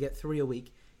obviously get 3 a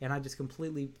week, and I just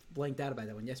completely blanked out about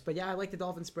that one. Yes, but yeah, I like the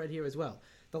Dolphins spread here as well.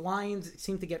 The Lions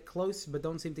seem to get close, but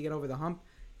don't seem to get over the hump.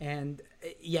 And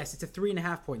yes, it's a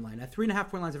 3.5-point line. Now,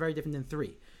 3.5-point lines are very different than 3.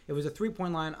 If it was a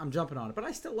 3-point line, I'm jumping on it, but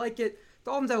I still like it.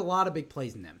 Dolphins have a lot of big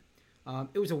plays in them.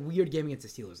 It was a weird game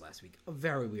against the Steelers last week. A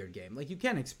very weird game. Like, you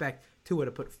can't expect Tua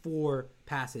to put 4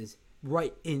 passes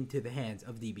right into the hands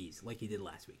of DBs like he did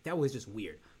last week. That was just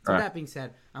weird. So that being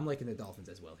said, I'm liking the Dolphins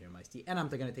as well here, Meisty. And I'm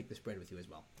going to take the spread with you as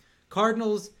well.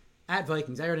 Cardinals at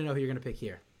Vikings. I already know who you're going to pick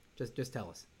here. Just tell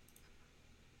us.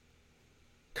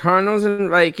 Cardinals and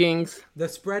Vikings. The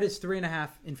spread is 3.5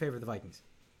 in favor of the Vikings.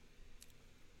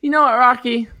 You know what,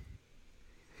 Rocky?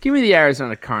 Give me the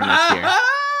Arizona Cardinals here.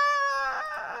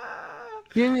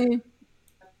 Give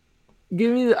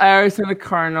me the Arizona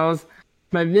Cardinals.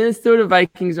 My Minnesota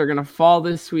Vikings are going to fall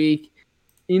this week.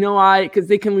 You know why? Because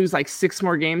they can lose like 6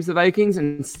 more games, the Vikings,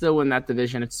 and still win that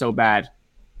division. It's so bad.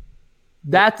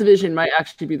 That division might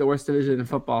actually be the worst division in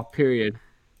football, period.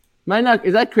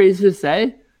 Is that crazy to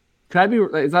say?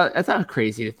 That's not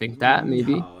crazy to think that,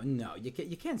 maybe. No.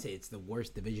 You can't say it's the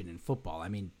worst division in football. I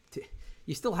mean,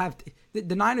 you still have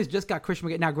the Niners just got Christian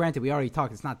McCaffrey. Now, granted, we already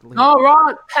talked. It's not the league. No,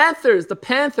 wrong. Panthers. The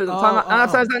Panthers. I'm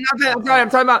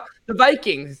talking about the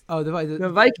Vikings. Oh, the Vikings.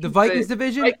 The Vikings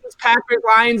division. Vikings, Packers,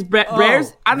 Lions,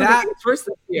 Bears. I don't think it's worse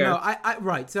this year. No,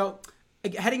 right. So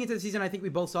heading into the season, I think we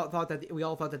both thought that we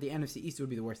all thought that the NFC East would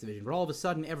be the worst division. But all of a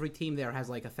sudden, every team there has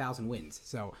like 1,000 wins.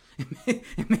 So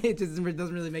it just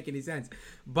doesn't really make any sense.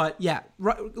 But yeah,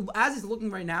 as it's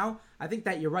looking right now, I think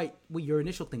that you're right. Well, your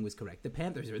initial thing was correct. The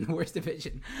Panthers are in the worst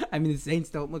division. I mean, the Saints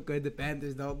don't look good. The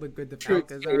Panthers don't look good. The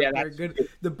Falcons are good.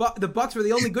 The Bucs were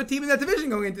the only good team in that division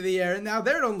going into the year, and now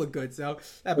they don't look good. So,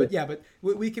 but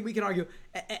we can argue,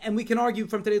 and we can argue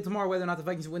from today to tomorrow whether or not the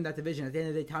Vikings win that division. At the end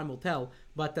of the day, time will tell.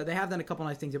 But they have done a couple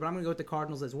nice things here. But I'm going to go with the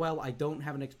Cardinals as well. I don't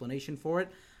have an explanation for it.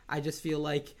 I just feel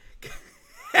like.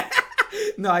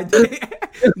 No, I do.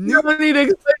 You don't need to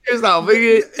explain yourself.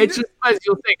 It's just because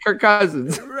you'll say Kirk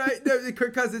Cousins. Right. No,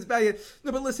 Kirk Cousins back.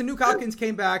 No, but listen, Nuke Hopkins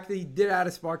came back. They did add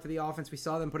a spark to the offense. We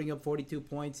saw them putting up 42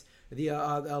 points the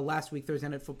last week, Thursday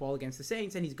Night Football against the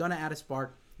Saints, and he's going to add a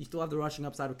spark. You still have the rushing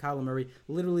upside with Kyler Murray.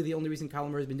 Literally, the only reason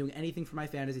Kyler Murray has been doing anything for my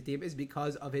fantasy team is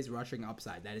because of his rushing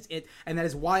upside. That is it. And that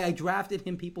is why I drafted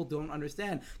him. People don't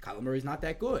understand. Kyler Murray's not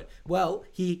that good. Well,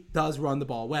 he does run the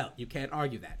ball well. You can't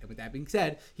argue that. And with that being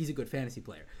said, he's a good fantasy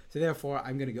player. So therefore,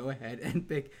 I'm going to go ahead and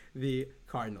pick the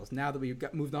Cardinals. Now that we've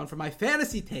moved on from my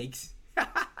fantasy takes,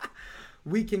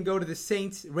 we can go to the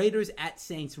Saints. Raiders at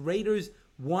Saints. Raiders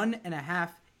 1.5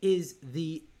 is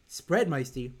the spread,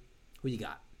 Meisty. Who you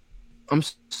got?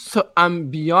 I'm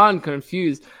beyond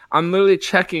confused. I'm literally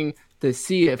checking to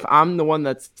see if I'm the one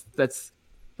that's a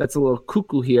little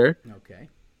cuckoo here. Okay.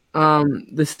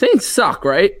 The Saints suck,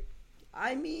 right?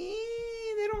 I mean,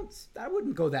 they don't. I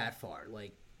wouldn't go that far.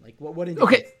 Like what?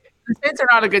 Okay, the Saints are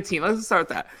not a good team. Let's start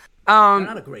with that. They're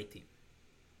not a great team.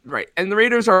 Right, and the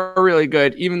Raiders are really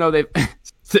good, even though they've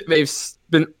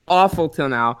been awful till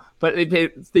now. But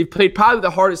they played probably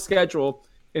the hardest schedule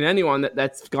in anyone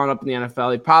that's gone up in the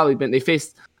NFL.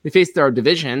 They faced their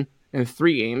division in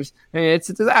 3 games, and it's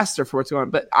a disaster for what's going on.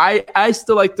 But I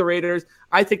still like the Raiders.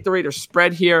 I think the Raiders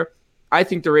spread here. I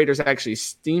think the Raiders actually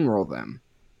steamroll them.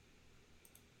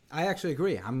 I actually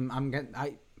agree.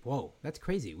 Whoa, that's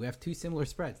crazy. We have 2 similar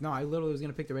spreads. No, I literally was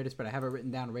going to pick the Raiders spread. I have it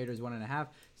written down, Raiders 1.5.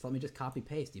 So let me just copy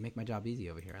paste. You make my job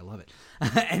easy over here. I love it.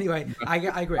 Anyway, I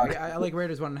agree. I like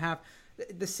Raiders 1.5.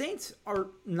 The Saints are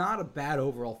not a bad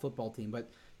overall football team, but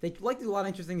they like to do a lot of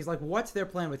interesting things. Like, what's their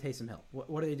plan with Taysom Hill?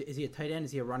 What is he a tight end?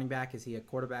 Is he a running back? Is he a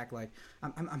quarterback? Like,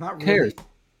 I'm not really. Cares.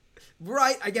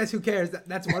 Right, I guess who cares?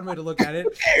 That's one way to look at it.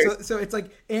 So it's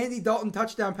like Andy Dalton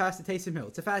touchdown pass to Taysom Hill.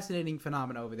 It's a fascinating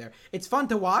phenomenon over there. It's fun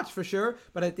to watch for sure,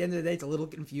 but at the end of the day, it's a little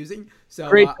confusing. So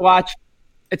great to watch.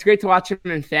 It's great to watch him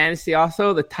in fantasy.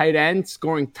 Also, the tight end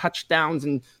scoring touchdowns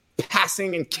and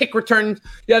passing and kick return.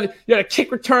 You had a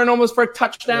kick return almost for a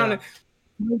touchdown. Yeah.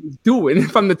 And what he's doing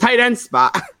from the tight end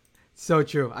spot. So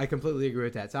true. I completely agree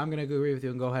with that. So I'm going to agree with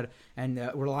you and go ahead and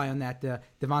rely on that.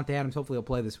 Devontae Adams hopefully will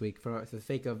play this week for the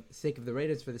sake of the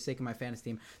Raiders, for the sake of my fantasy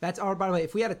team. That's our. By the way,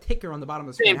 if we had a ticker on the bottom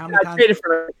of the screen, how many times?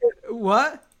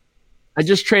 What? I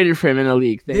just traded for him in a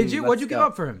league. Did you? What'd you give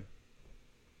up for him?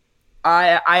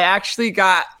 I actually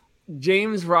got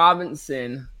James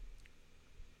Robinson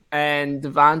and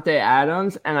Devontae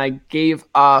Adams, and I gave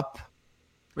up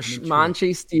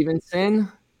Monte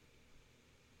Stevenson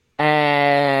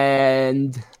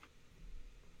and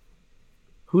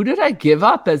who did I give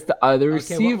up as the other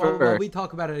receiver? Well, we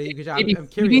talk about it. Because I'm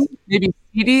curious. Maybe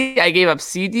CD. I gave up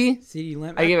CD. CD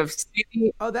Lamb. I gave up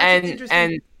CD. Oh, that's interesting.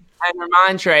 And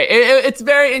Ramondre. It's a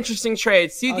very interesting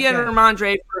trade. CD and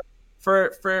Ramondre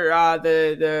for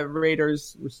the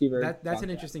Raiders receiver. That's an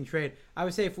interesting trade. I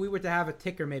would say if we were to have a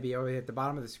ticker maybe over at the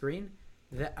bottom of the screen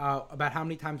about how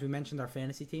many times we mentioned our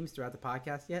fantasy teams throughout the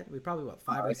podcast yet, we probably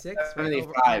 5 or 6.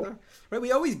 Right,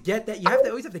 we always get that. You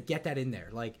always have to get that in there.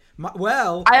 Like,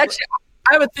 I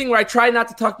have a thing where I try not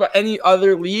to talk about any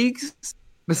other leagues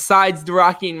besides the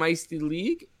Rocky and Meisty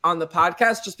League on the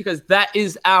podcast, just because that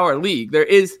is our league. There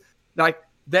is like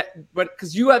that, but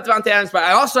because you have Devontae Adams, but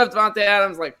I also have Devontae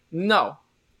Adams. Like, no,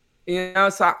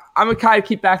 so I'm gonna kind of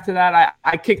keep back to that.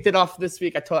 I kicked it off this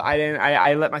week.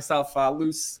 I let myself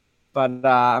loose, but I'm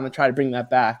gonna try to bring that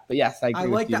back. But yes, I agree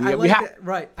with you. I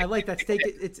like that.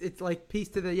 It's like piece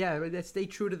to the stay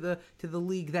true to the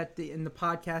league that in the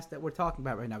podcast that we're talking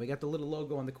about right now. We got the little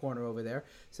logo on the corner over there.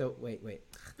 So wait.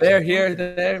 There.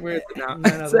 Where is it now?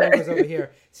 No, the logo's over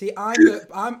here. See,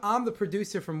 I'm the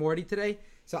producer for Morty today,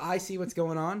 so I see what's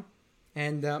going on,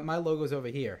 and my logo's over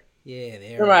here. Yeah,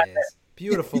 there it is.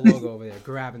 Beautiful logo over there.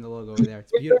 Grabbing the logo over there.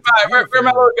 It's beautiful. Where's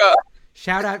my logo?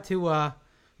 Shout out to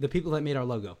the people that made our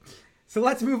logo. So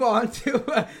let's move on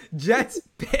to Jets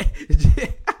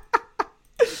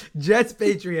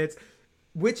Patriots,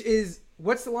 which is,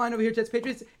 what's the line over here, Jets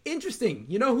Patriots? Interesting.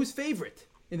 You know who's favorite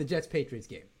in the Jets Patriots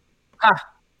game?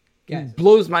 Guys.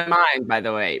 Blows my mind, by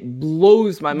the way.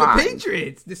 Blows my mind. The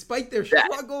Patriots, despite their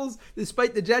struggles,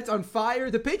 despite the Jets on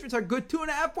fire, the Patriots are good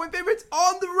 2.5-point favorites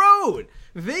on the road.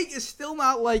 Vegas still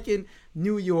not liking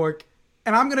New York.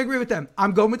 And I'm going to agree with them.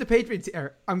 I'm going with the Patriots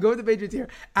here.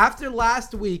 After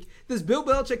last week, does Bill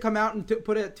Belichick come out and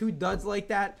put out 2 duds like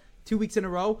that 2 weeks in a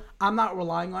row? I'm not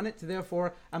relying on it. So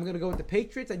therefore, I'm going to go with the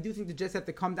Patriots. I do think the Jets have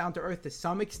to come down to earth to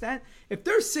some extent. If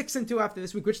they're 6-2 after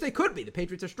this week, which they could be, the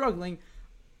Patriots are struggling.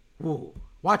 Ooh,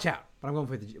 watch out. But I'm going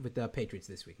with the Patriots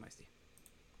this week, Meisty.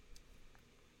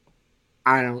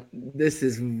 This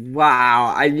is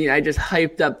wow. I mean, I just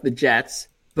hyped up the Jets.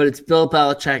 But it's Bill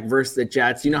Belichick versus the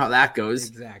Jets. You know how that goes.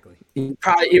 Exactly. You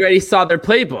already saw their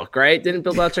playbook, right? Didn't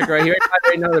Bill Belichick right here? I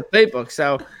already know their playbook.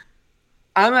 So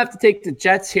I'm gonna have to take the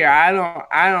Jets here. I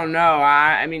don't know.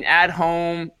 I mean, at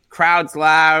home, crowd's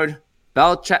loud.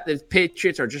 Belichick, the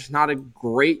Patriots are just not a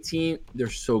great team. They're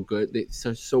so good. They're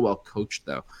so well coached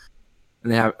though.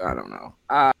 And they have I don't know.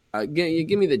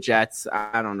 Give me the Jets.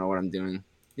 I don't know what I'm doing.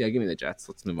 Yeah, give me the Jets.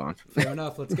 Let's move on. Fair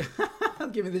enough. Let's go.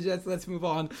 Give me the Jets. Let's move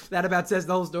on. That about says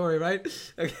the whole story, right?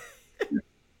 Okay.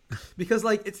 Because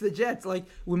it's the Jets.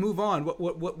 We move on.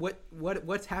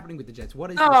 What's happening with the Jets?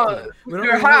 What is? They're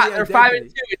hot. They're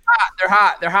 5-2. It's hot. They're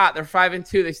hot. They're hot. They're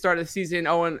 5-2. They started the season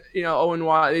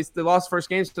 0-1. They lost first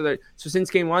game, so since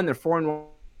game 1, they're 4-1.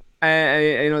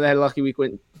 I know they had a lucky week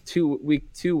 2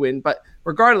 win, but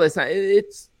regardless,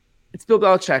 it's Bill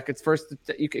Belichick. It's first.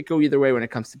 You could go either way when it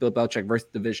comes to Bill Belichick versus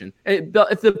division.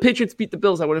 If the Patriots beat the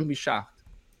Bills, I wouldn't be shocked.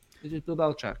 It's just Bill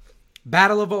Belichick.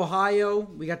 Battle of Ohio.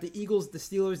 We got the Eagles, the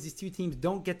Steelers. These two teams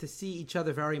don't get to see each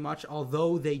other very much,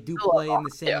 although they do play in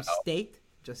the same state.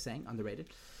 Just saying, underrated.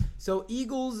 So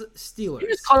Eagles, Steelers. You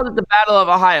just called it the Battle of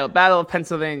Ohio, Battle of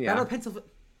Pennsylvania. Battle of Pennsylvania.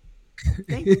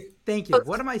 Thank you.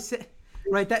 What am I saying?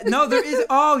 Right. There is.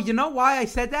 Oh, you know why I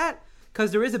said that?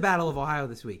 Because there is a Battle of Ohio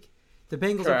this week. The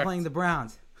Bengals are playing the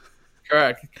Browns.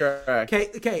 Correct.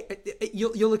 Okay.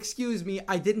 You'll excuse me.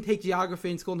 I didn't take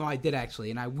geography in school. No, I did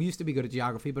actually, and I used to be good at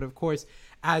geography. But of course,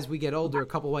 as we get older, a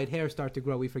couple white hairs start to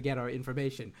grow. We forget our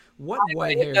information. What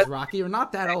white hairs, Rocky? You're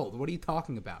not that old. What are you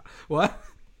talking about? What?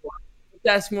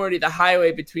 That's Morty. The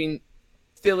highway between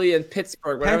Philly and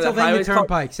Pittsburgh. Pennsylvania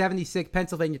Turnpike, 76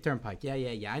 Pennsylvania Turnpike.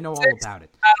 Yeah. I know all about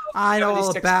it.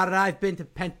 I've been to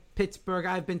Pittsburgh.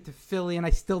 I've been to Philly, and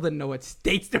I still didn't know what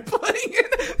states they're playing in.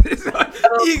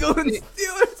 Eagles and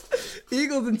Steelers.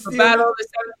 The Battle of the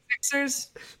 76ers.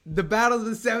 The Battle of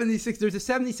the 76. There's a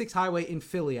 76 highway in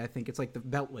Philly, I think. It's like the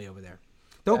Beltway over there.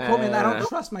 Don't quote me on that. I don't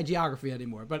trust my geography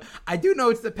anymore. But I do know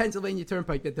it's the Pennsylvania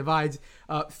Turnpike that divides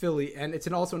Philly. And it's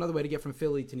also another way to get from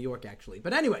Philly to New York, actually.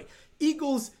 But anyway,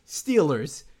 Eagles,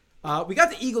 Steelers. We got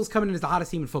the Eagles coming in as the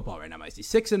hottest team in football right now, Micey.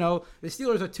 6-0. The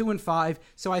Steelers are 2-5.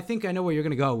 So I think I know where you're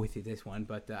going to go with this one.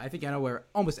 But I think I know where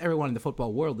almost everyone in the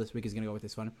football world this week is going to go with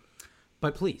this one.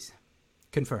 But please,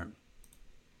 confirm.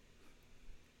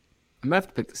 I'm going to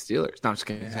have to pick the Steelers. No, I'm just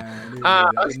kidding. I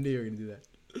knew you were going to do that.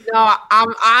 No,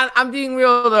 I'm being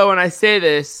real, though, when I say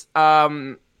this.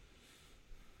 The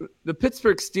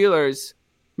Pittsburgh Steelers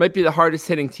might be the hardest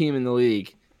hitting team in the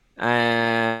league.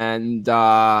 And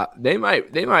they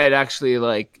might actually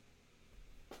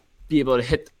be able to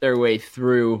hit their way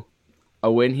through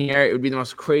a win here. It would be the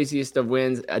most craziest of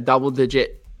wins, a double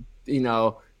digit,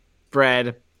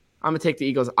 spread. I'm gonna take the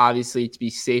Eagles obviously to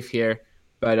be safe here,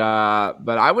 but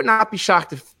I would not be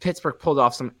shocked if Pittsburgh pulled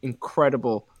off some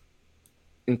incredible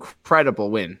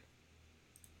win.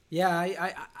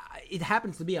 Yeah, it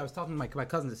happens to be. I was talking to my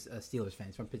cousin's Steelers fan.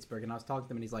 He's from Pittsburgh, and I was talking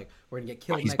to him, and he's like, "We're gonna get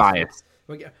killed." He's biased.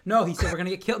 No, he said we're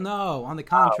gonna get killed. No, on the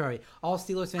contrary, all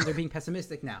Steelers fans are being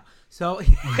pessimistic now. So,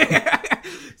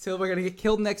 so we're gonna get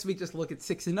killed next week. Just look at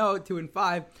 6-0,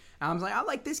 2-5. I'm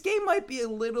like, this game might be a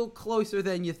little closer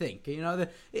than you think. The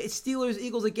Steelers,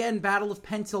 Eagles again, Battle of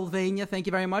Pennsylvania. Thank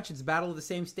you very much. It's a battle of the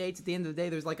same states. At the end of the day,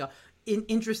 there's an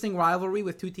interesting rivalry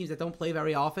with two teams that don't play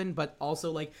very often, but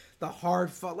also the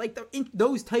hard fought,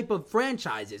 those type of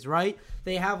franchises, right?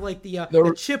 They have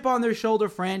the chip on their shoulder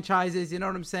franchises. You know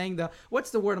what I'm saying? What's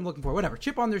the word I'm looking for? Whatever,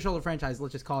 chip on their shoulder franchise.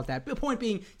 Let's just call it that. The point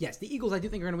being, yes, the Eagles I do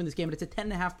think are going to win this game, but it's a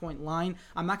 10.5-point line.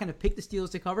 I'm not going to pick the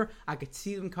Steelers to cover. I could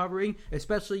see them covering,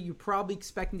 especially you're probably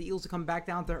expecting the Eagles to come back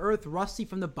down to earth, rusty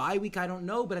from the bye week. I don't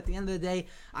know, but at the end of the day,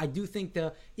 I do think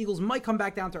the Eagles might come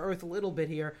back down to earth a little bit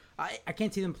here. I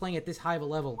can't see them playing at this high of a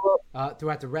level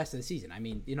throughout the rest of the season. I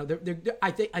mean, I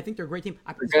think they're a great team.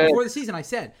 Before the season, I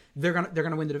said they're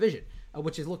gonna win the division,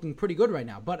 which is looking pretty good right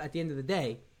now. But at the end of the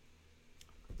day,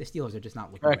 the Steelers are just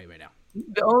not looking great right now.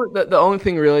 The only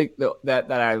thing really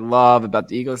that I love about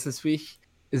the Eagles this week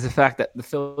is the fact that the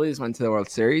Phillies went to the World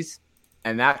Series,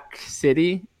 and that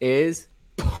city is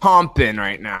pumping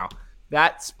right now.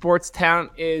 That sports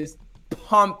town is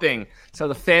pumping. So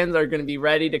the fans are going to be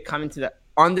ready to come into the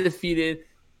undefeated,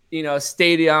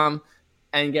 stadium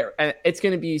and it's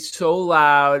going to be so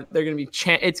loud. They're going to be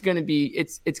it's going to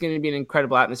be an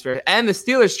incredible atmosphere. And the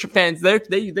Steelers fans,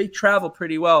 they travel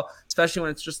pretty well, especially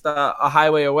when it's just a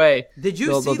highway away. Did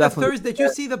you see the Thursday? Did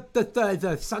you see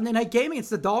the Sunday night game against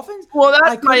the Dolphins? Well,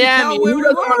 that's Miami. Where we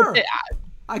were.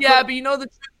 But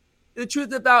the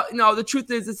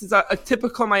truth is this is a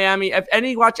typical Miami. If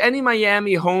watch any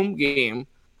Miami home game,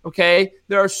 okay,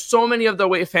 there are so many of the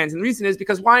away fans, and the reason is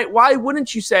because why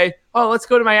wouldn't you say, oh, let's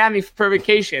go to Miami for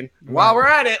vacation? Right. While we're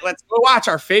at it, let's go watch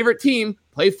our favorite team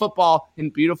play football in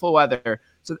beautiful weather.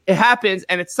 So it happens,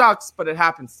 and it sucks, but it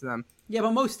happens to them. Yeah,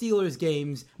 but most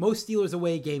Steelers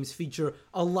away games feature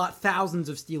thousands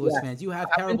of Steelers fans. You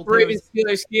have terrible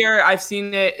Steelers here. I've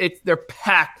seen it. They're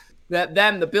packed.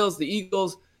 The Bills, the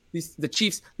Eagles, the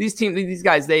Chiefs, these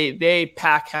guys, they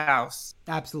pack house.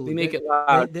 Absolutely, they make it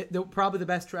loud. They're probably the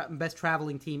best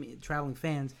traveling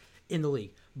fans in the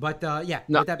league. But no,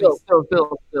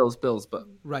 Bills, but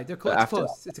right, they're close. It's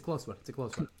close. It's a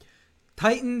close one.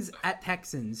 Titans at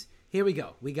Texans. Here we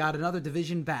go. We got another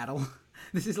division battle.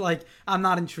 This is I'm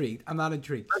not intrigued.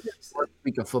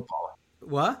 Week of football.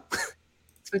 What?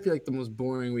 It's gonna be like the most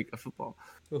boring week of football.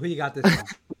 Well, who you got this one?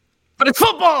 But it's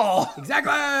football.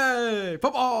 Exactly,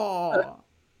 football.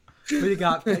 Who you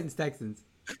got? Titans, Texans.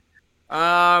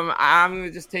 I'm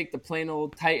gonna just take the plain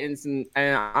old Titans, and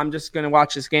I'm just gonna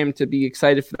watch this game to be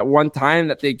excited for that one time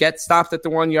that they get stopped at the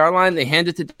 1 yard line. They hand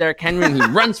it to Derrick Henry, and he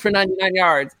runs for 99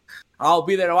 yards. I'll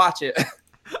be there to watch it.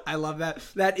 I love that.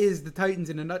 That is the Titans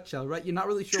in a nutshell, right? You're not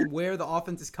really sure where the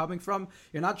offense is coming from.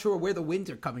 You're not sure where the wins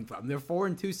are coming from. They're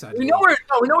 4-2 suddenly. We know where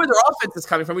their offense is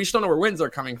coming from. We just don't know where wins are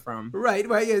coming from. Right.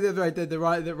 Yeah, that's right.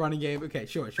 The running game. Okay,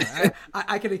 sure.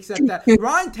 I can accept that.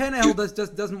 Ryan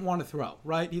Tannehill doesn't want to throw,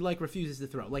 right? He refuses to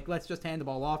throw. Let's just hand the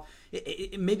ball off.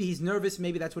 Maybe he's nervous.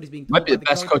 Maybe that's what he's being told. Might be the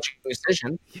best coaching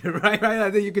decision. Right. I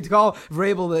think you could call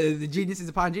Vrabel the geniuses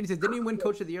upon geniuses. Didn't he win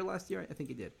Coach of the Year last year? I think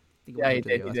he did. Yeah, he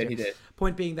did.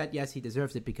 Point being that, yes, he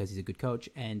deserves it because he's a good coach,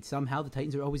 and somehow the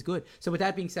Titans are always good. So with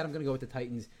that being said, I'm going to go with the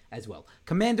Titans as well.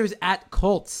 Commanders at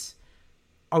Colts.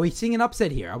 Are we seeing an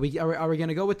upset here? Are we going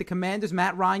to go with the Commanders?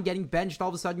 Matt Ryan getting benched. All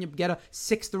of a sudden, you get a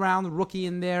 6th-round rookie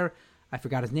in there. I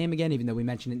forgot his name again, even though we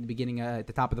mentioned it in the beginning at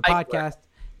the top of the podcast.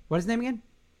 What's his name again?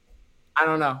 I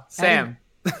don't know. Sam.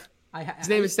 His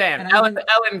name is Sam. Ellinger.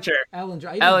 I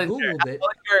even Googled it.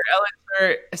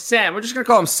 Ellinger. Sam. We're just going to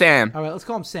call him Sam. All right, let's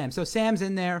call him Sam. So Sam's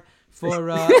in there for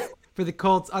the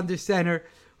Colts under center.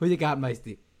 Who you got,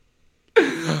 Meisty?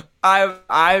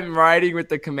 I'm riding with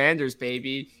the Commanders,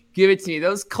 baby. Give it to me.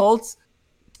 Those Colts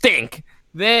stink.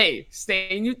 They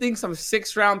stay. And you think some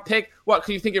 6th-round pick? What?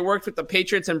 Because you think it worked with the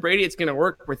Patriots and Brady? It's going to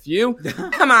work with you?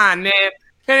 Come on, man.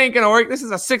 It ain't going to work. This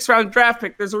is a 6th-round draft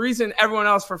pick. There's a reason everyone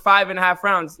else for 5.5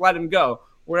 rounds let him go.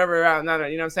 Whatever round. No,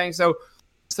 you know what I'm saying?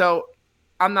 So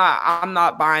I'm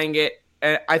not buying it.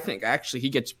 And I think actually he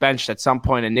gets benched at some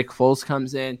point and Nick Foles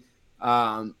comes in.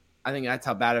 I think that's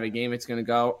how bad of a game it's going to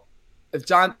go. If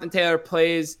Jonathan Taylor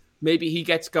plays, maybe he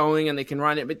gets going and they can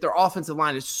run it. But their offensive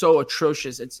line is so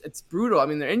atrocious. It's brutal. I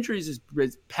mean, their injuries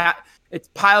it's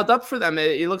piled up for them.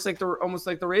 It looks like they're almost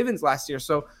like the Ravens last year.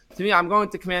 So to me, I'm going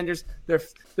with the Commanders. They're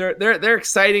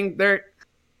exciting. They're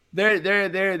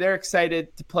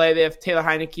excited to play. They have Taylor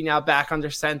Heineke now back under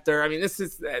center. I mean, this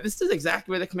is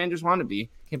exactly where the Commanders want to be.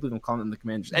 Can't believe I'm calling them the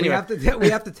Commanders. Anyway, we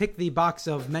have to tick the box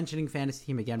of mentioning fantasy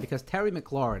team again because Terry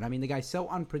McLaurin. I mean, the guy's so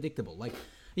unpredictable.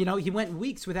 He went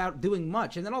weeks without doing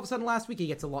much, and then all of a sudden last week he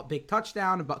gets a big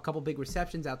touchdown, a couple big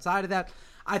receptions outside of that.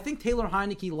 I think Taylor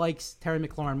Heineke likes Terry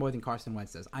McLaurin more than Carson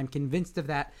Wentz does. I'm convinced of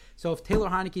that. So if Taylor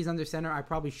Heineke's under center, I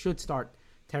probably should start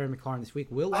Terry McLaurin this week.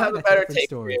 I have a better take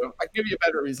for you. I give you a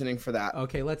better reasoning for that.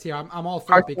 Okay, let's hear. I'm all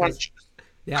for it because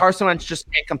Carson Wentz just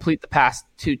can't complete the pass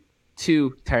to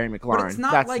Terry McLaurin. But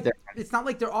it's not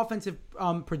like their offensive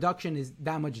production is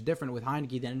that much different with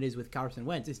Heineke than it is with Carson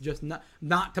Wentz. It's just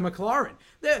not to McLaurin.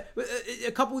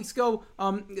 A couple weeks ago,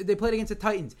 they played against the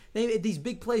Titans. They had these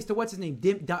big plays to what's his name,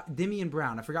 Damian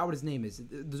Brown. I forgot what his name is.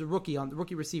 There's a rookie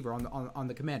receiver on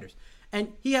the Commanders.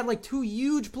 And he had 2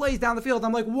 huge plays down the field.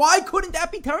 I'm like, why couldn't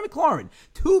that be Terry McLaurin?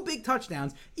 2 big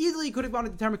touchdowns. Easily could have gone to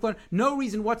Terry McLaurin. No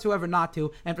reason whatsoever not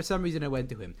to. And for some reason it went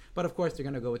to him. But of course they're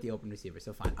going to go with the open receiver.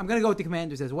 So fine. I'm going to go with the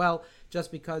Commanders as well,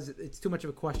 just because it's too much of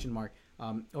a question mark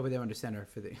over there under center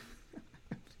for the...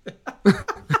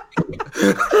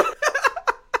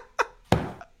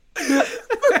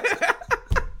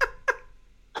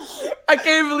 I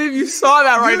can't believe you saw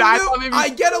that right now. I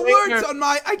get alerts on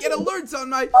my.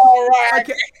 All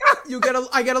right.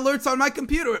 I get alerts on my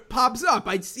computer. It pops up.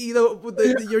 I see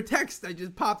your text. I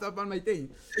just popped up on my thing.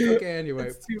 Okay. Anyway,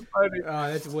 That's too funny.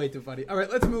 that's way too funny. All right,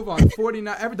 let's move on.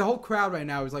 49. The whole crowd right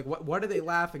now is like, what are they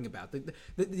laughing about?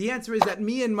 The answer is that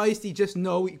me and Meisty just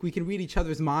know we can read each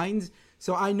other's minds.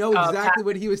 So I know exactly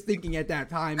what he was thinking at that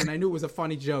time, and I knew it was a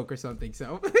funny joke or something.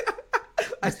 So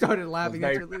I started laughing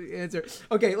at the answer.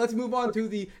 Okay, let's move on to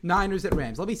the Niners at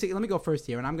Rams. Let me go first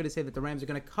here, and I'm going to say that the Rams are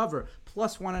going to cover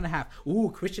plus 1.5.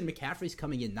 Ooh, Christian McCaffrey's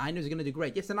coming in. Niners are going to do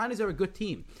great. Yes, the Niners are a good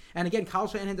team. And again, Kyle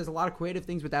Shanahan does a lot of creative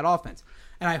things with that offense.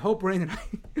 And I hope Brandon,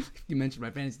 you mentioned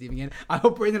my fantasy team again. I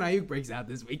hope Brandon Ayuk breaks out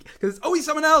this week because it's always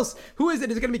someone else. Who is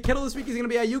it? Is it going to be Kittle this week? Is it going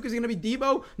to be Ayuk? Is it going to be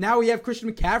Debo? Now we have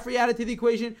Christian McCaffrey added to the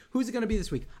equation. Who's it going to be this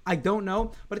week? I don't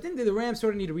know. But I think that the Rams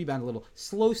sort of need to rebound a little.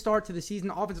 Slow start to the season.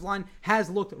 The offensive line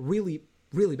has looked really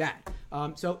bad.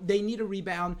 So they need a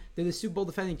rebound. They're the Super Bowl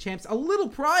defending champs. A little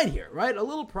pride here, right? A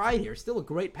little pride here. Still a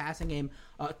great passing game.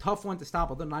 A tough one to stop,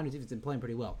 although the Niners have been playing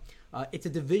pretty well. It's a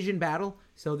division battle,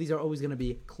 so these are always going to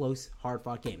be close,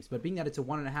 hard-fought games. But being that it's a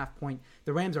 1.5 point,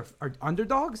 the Rams are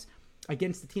underdogs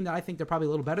against the team that I think they're probably a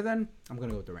little better than. I'm going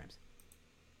to go with the Rams.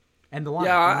 And the line.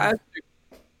 Yeah,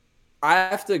 I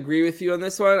have to agree with you on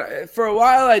this one. For a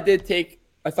while, I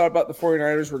thought about the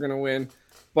 49ers were going to win,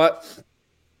 but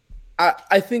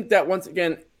I think that once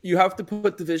again, you have to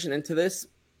put division into this.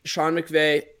 Sean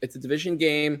McVay, it's a division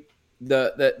game.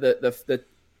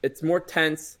 It's more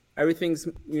tense. Everything's,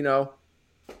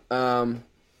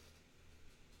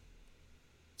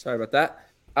 sorry about that.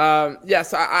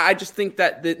 Yes, I just think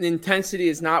that the intensity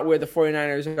is not where the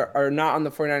 49ers are not on the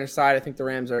 49ers side. I think the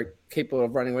Rams are capable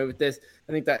of running away with this.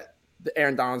 I think that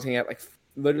Aaron Donald's going to get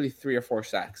literally 3 or 4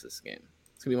 sacks this game.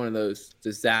 It's going to be one of those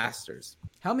disasters.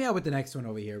 Help me out with the next one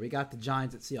over here. We got the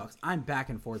Giants at Seahawks. I'm back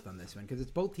and forth on this one because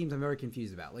it's both teams I'm very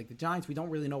confused about. Like the Giants, we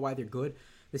don't really know why they're good.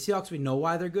 The Seahawks, we know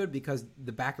why they're good because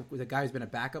the guy who's been a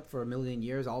backup for a million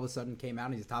years all of a sudden came out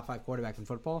and he's a top 5 quarterback in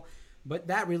football. But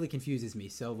that really confuses me.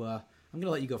 So I'm going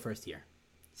to let you go first here.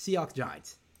 Seahawks,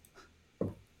 Giants.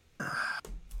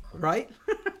 Right?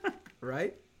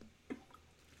 Right?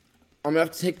 I'm going to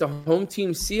have to take the home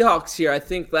team Seahawks here. I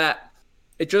think that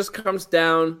it just comes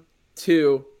down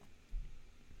to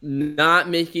not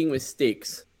making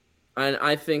mistakes. And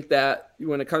I think that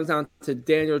when it comes down to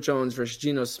Daniel Jones versus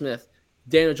Geno Smith,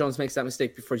 Daniel Jones makes that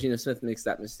mistake before Geno Smith makes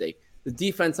that mistake. The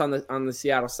defense on the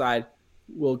Seattle side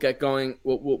will get going.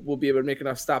 We'll be able to make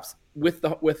enough stops with the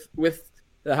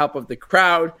help of the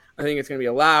crowd. I think it's going to be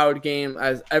a loud game,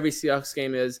 as every Seahawks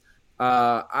game is.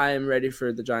 I am ready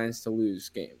for the Giants to lose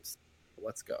games.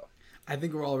 Let's go. I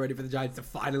think we're all ready for the Giants to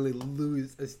finally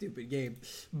lose a stupid game.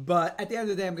 But at the end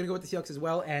of the day, I'm going to go with the Seahawks as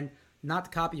well. And not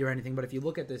to copy or anything, but if you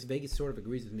look at this, Vegas sort of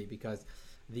agrees with me because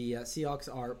the Seahawks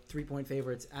are 3-point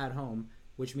favorites at home,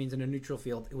 which means in a neutral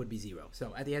field, it would be 0.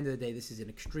 So at the end of the day, this is an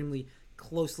extremely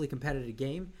closely competitive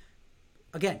game.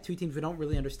 Again, two teams we don't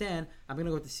really understand. I'm going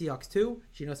to go with the Seahawks too.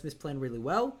 Geno Smith's playing really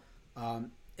well.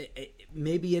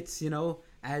 Maybe it's,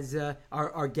 as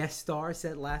our guest star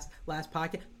said last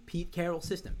podcast, Pete Carroll's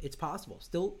system. It's possible.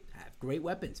 Still have great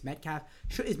weapons. Metcalf.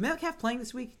 Is Metcalf playing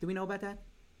this week? Do we know about that?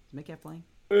 Is Metcalf playing?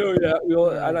 Oh, yeah.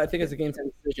 I think it's a game time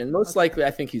decision. Most likely,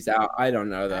 I think he's out. I don't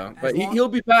know, though. But he'll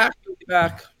be back. He'll be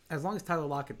back. As long as Tyler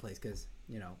Lockett plays, because,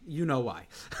 you know why.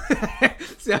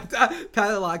 So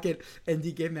Tyler Lockett and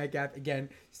DK Metcalf, again,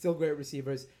 still great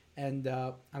receivers. And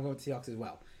I'm going with Seahawks as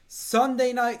well.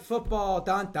 Sunday Night Football.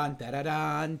 Dun, dun, da, da,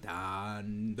 dun,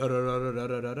 dun, da, da, da, da,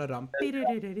 da, da, dun.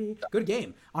 Good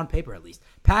game, on paper at least.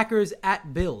 Packers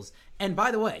at Bills. And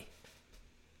by the way,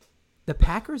 the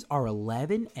Packers are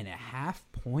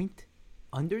 11.5-point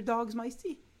underdogs,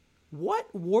 Meisty.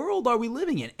 What world are we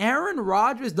living in? Aaron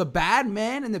Rodgers, the bad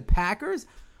man, and the Packers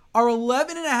are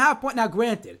 11.5-point. Now,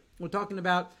 granted, we're talking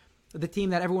about the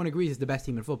team that everyone agrees is the best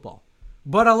team in football.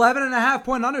 But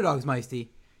 11.5-point underdogs,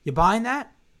 Meisty. You buying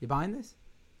that? You buying this?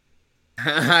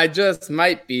 I just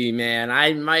might be, man.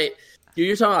 I might.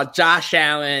 You're talking about Josh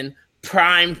Allen,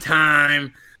 prime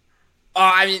time.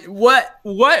 What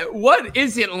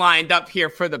isn't lined up here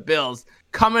for the Bills?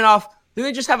 Coming off, do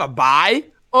they just have a bye?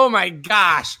 Oh my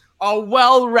gosh, a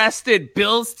well-rested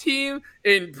Bills team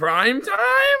in prime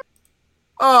time?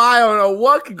 Oh, I don't know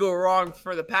what could go wrong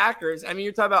for the Packers. I mean,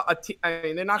 you're talking about a team. I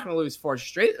mean, they're not going to lose 4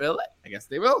 straight, will they? I guess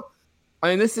they will. I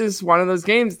mean, this is one of those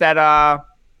games that I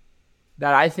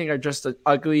think are just an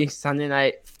ugly Sunday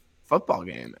night football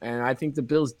game. And I think the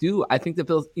Bills do. I think the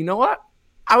Bills, you know what?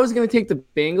 I was going to take the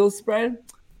Bengals spread.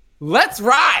 Let's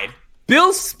ride.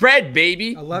 Bills spread,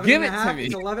 baby. 11 Give and it a half. to me.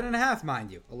 It's 11.5,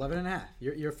 mind you. 11.5.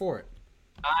 You're for it.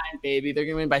 baby. They're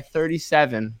going to win by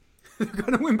 37. They're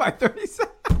going to win by 37.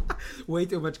 Way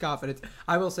too much confidence.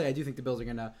 I will say I do think the Bills are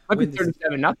going to win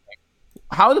 37-0.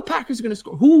 How are the Packers going to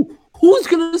score? Who's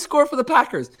going to score for the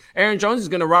Packers? Aaron Jones is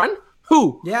going to run?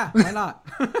 Who? Yeah, why not?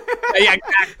 Yeah,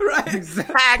 exactly. Right.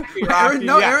 Exactly.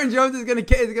 Aaron Jones is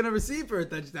gonna receive for a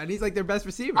touchdown. He's like their best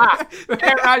receiver.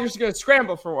 Aaron Rodgers is gonna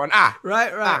scramble for one.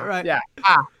 Right. Yeah.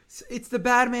 It's the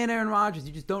bad man Aaron Rodgers.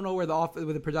 You just don't know where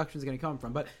the production is going to come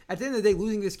from. But at the end of the day,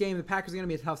 losing this game, the Packers are going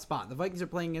to be a tough spot. The Vikings are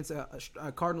playing against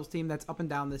a Cardinals team that's up and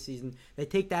down this season. They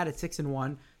take that at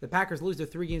 6-1. The Packers lose their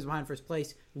 3 games behind first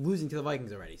place, losing to the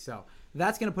Vikings already. So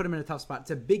that's going to put them in a tough spot.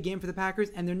 It's a big game for the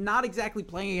Packers, and they're not exactly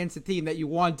playing against a team that you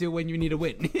want to when you need a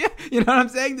win. You know what I'm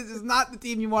saying? This is not the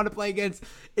team you want to play against.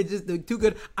 It's just too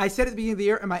good. I said at the beginning of the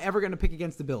year, am I ever going to pick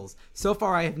against the Bills? So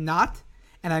far, I have not,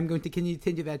 and I'm going to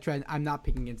continue that trend. I'm not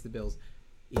picking against the Bills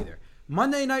either.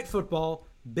 Monday Night Football,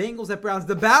 Bengals at Browns,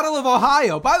 the Battle of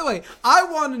Ohio. By the way, I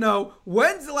want to know,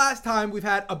 when's the last time we've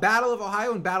had a Battle of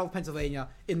Ohio and Battle of Pennsylvania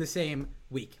in the same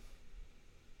week?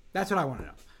 That's what I want to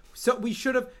know. So we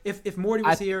should have, if Morty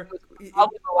was here.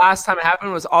 Probably the last time it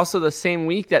happened was also the same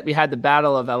week that we had the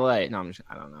Battle of LA. No,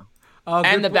 I don't know.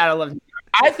 And the Battle of New York.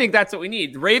 I think that's what we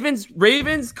need.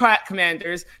 Ravens,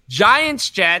 Commanders,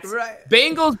 Giants, Jets, right.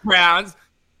 Bengals, Browns,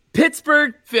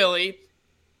 Pittsburgh, Philly,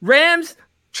 Rams,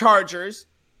 Chargers,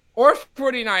 or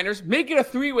 49ers. Make it a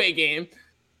 3-way game.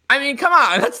 I mean, come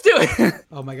on, let's do it.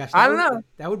 Oh my gosh. I don't know.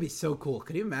 That would be so cool.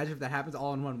 Could you imagine if that happens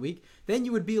all in 1 week? Then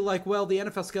you would be like, well, the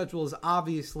NFL schedule is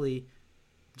obviously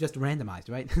just randomized,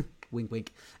 right? Wink,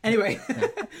 wink. Anyway,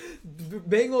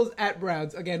 Bengals at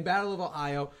Browns. Again, Battle of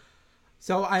Ohio.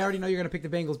 So I already know you're going to pick the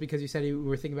Bengals because you said you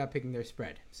were thinking about picking their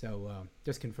spread. So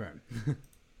just confirm.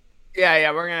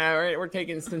 Yeah, we're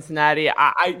taking Cincinnati.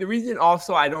 The reason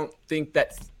also I don't think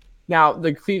that's now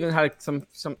the Cleveland had some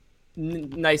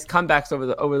nice comebacks over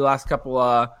the last couple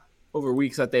over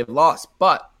weeks that they've lost,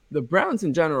 but the Browns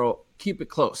in general keep it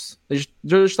close. They're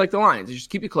just like the Lions. They just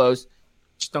keep it close,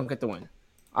 just don't get the win.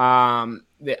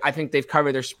 I think they've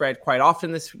covered their spread quite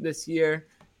often this year,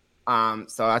 so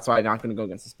that's why I'm not going to go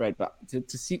against the spread. But to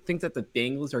think that the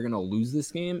Bengals are going to lose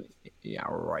this game, yeah,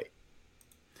 right.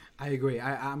 I agree.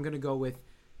 I'm going to go with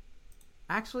 –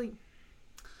 actually,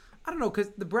 I don't know,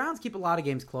 because the Browns keep a lot of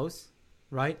games close,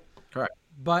 right? Correct.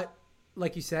 But,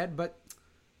 like you said,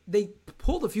 they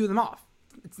pulled a few of them off.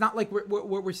 It's not like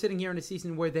we're sitting here in a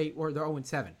season where they're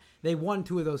 0-7. They won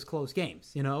 2 of those close games,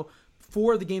 you know?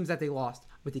 4 of the games that they lost,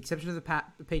 with the exception of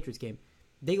the Patriots game,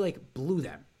 they, blew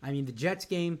them. I mean, the Jets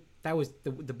game, that was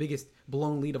the biggest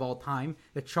blown lead of all time.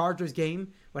 The Chargers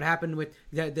game, what happened with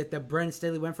that Brandon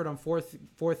Staley went for it on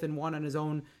fourth and 1 on his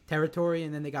own territory,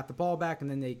 and then they got the ball back, and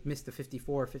then they missed the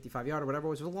 54 or 55-yard or whatever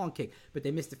it was. It was a long kick, but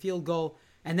they missed the field goal.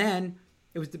 And then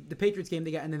it was the Patriots game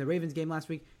they got, and then the Ravens game last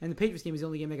week, and the Patriots game was the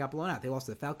only game they got blown out. They lost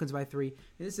to the Falcons by 3.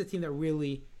 And this is a team that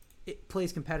really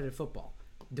plays competitive football.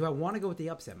 Do I want to go with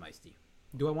the upset, Meisty?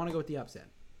 Do I want to go with the upset?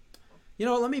 You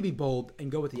know what? Let me be bold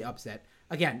and go with the upset.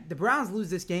 Again, the Browns lose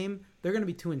this game, they're going to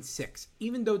be 2-6.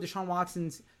 Even though Deshaun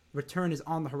Watson's return is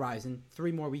on the horizon,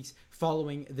 3 more weeks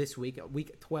following this week.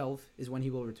 Week 12 is when he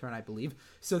will return, I believe.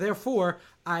 So therefore,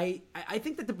 I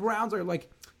think that the Browns are going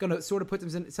to sort of put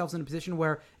themselves in a position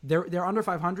where they're under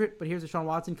 500. But here's Deshaun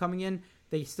Watson coming in.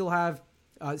 They still have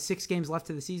 6 games left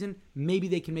to the season. Maybe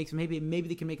they can make maybe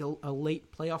they can make a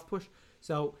late playoff push.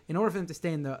 So in order for them to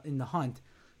stay in the hunt,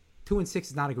 2-6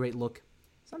 is not a great look.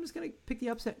 So I'm just going to pick the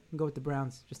upset and go with the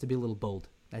Browns just to be a little bold.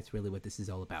 That's really what this is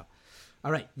all about.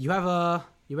 All right, you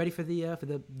ready for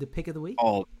the pick of the week?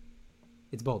 Oh,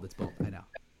 it's bold. I know.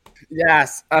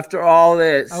 Yes. After all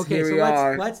this, okay, here so we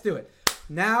are. let's do it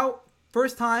now.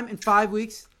 First time in 5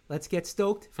 weeks. Let's get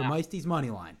stoked for Meisty's money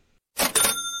line.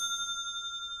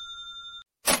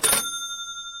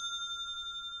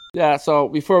 Yeah, so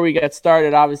before we get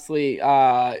started, obviously,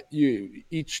 you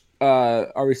each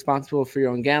are responsible for your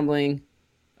own gambling.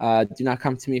 Do not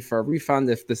come to me for a refund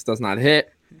if this does not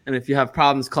hit. And if you have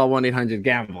problems, call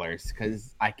 1-800-GAMBLERS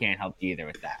because I can't help you either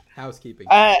with that. Housekeeping.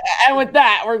 And with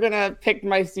that, we're going to pick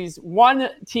Meisty's one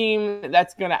team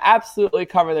that's going to absolutely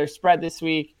cover their spread this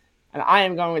week. And I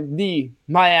am going with the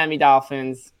Miami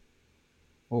Dolphins.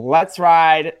 Let's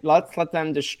ride. Let's let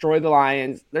them destroy the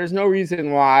Lions. There's no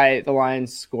reason why the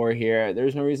Lions score here.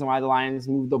 There's no reason why the Lions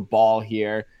move the ball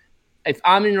here. If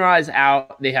Amon-Ra is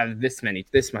out, they have this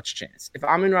much chance. If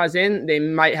Amon-Ra's in, they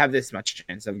might have this much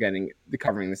chance of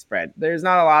covering the spread. There's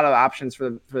not a lot of options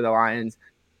for the Lions.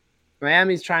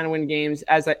 Miami's trying to win games.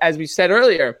 As we said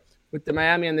earlier, with the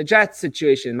Miami and the Jets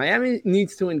situation, Miami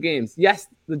needs to win games. Yes,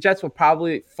 the Jets will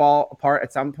probably fall apart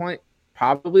at some point,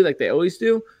 probably like they always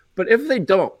do. But if they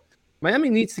don't, Miami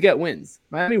needs to get wins.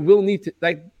 Miami will need to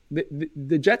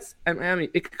the Jets and Miami.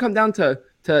 It could come down to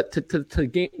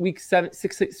game week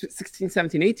 16,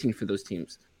 17, 18 for those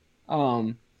teams.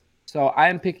 So I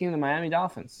am picking the Miami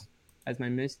Dolphins as my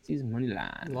Misty's money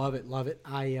line. Love it.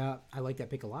 I like that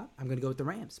pick a lot. I'm going to go with the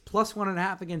Rams. Plus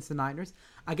 1.5 against the Niners.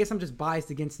 I guess I'm just biased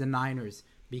against the Niners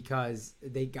because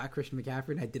they got Christian McCaffrey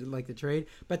and I didn't like the trade.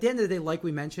 But at the end of the day, like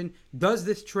we mentioned, does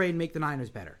this trade make the Niners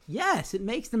better? Yes, it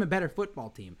makes them a better football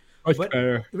team. Much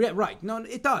better. Yeah, right. No,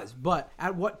 it does. But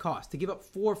at what cost? To give up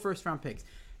 4 first-round picks.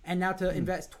 And now to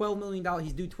invest $12 million,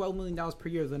 he's due $12 million per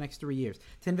year for the next 3 years.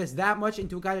 To invest that much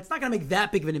into a guy that's not going to make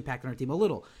that big of an impact on our team, a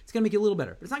little. It's going to make you a little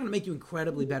better. But it's not going to make you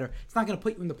incredibly better. It's not going to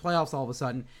put you in the playoffs all of a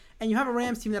sudden. And you have a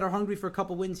Rams team that are hungry for a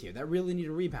couple wins here, that really need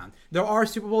a rebound. There are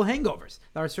Super Bowl hangovers.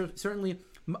 There are certainly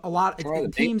a lot.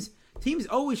 Teams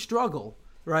always struggle,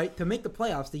 right, to make the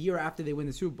playoffs the year after they win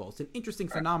the Super Bowl. It's an interesting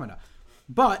phenomena.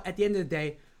 But at the end of the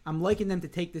day, I'm liking them to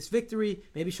take this victory.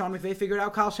 Maybe Sean McVay figured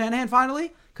out Kyle Shanahan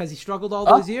finally because he struggled all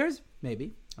those years.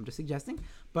 Maybe. I'm just suggesting.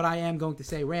 But I am going to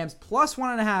say Rams plus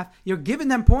 1.5. You're giving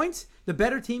them points. The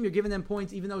better team, you're giving them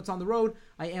points even though it's on the road.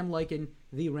 I am liking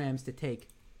the Rams to take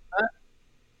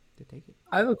it.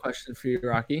 I have a question for you,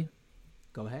 Rocky.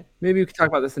 Go ahead. Maybe we could talk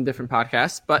about this in different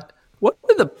podcasts. But what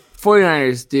do the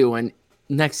 49ers do when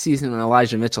next season when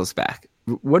Elijah Mitchell's back?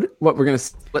 What we're going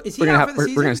to – Is he out for the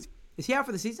season? Is he out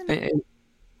for the season?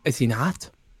 Is he not?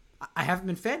 I haven't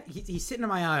been fed. He's sitting in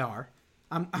my IR.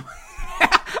 I'm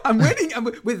waiting. I'm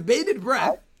with bated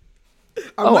breath.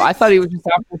 I thought he was just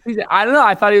out for the season. I don't know.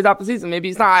 I thought he was out for the season. Maybe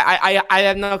he's not. I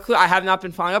have no clue. I have not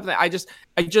been following up on that. I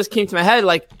just came to my head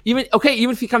like even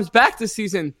if he comes back this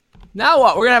season, now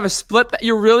what? We're gonna have a split.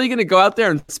 You're really gonna go out there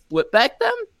and split back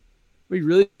them? Are we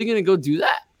really gonna go do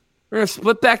that? We're gonna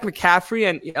split back McCaffrey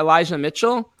and Elijah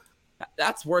Mitchell.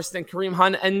 That's worse than Kareem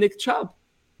Hunt and Nick Chubb.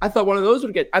 I thought one of those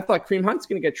would get. I thought Kareem Hunt's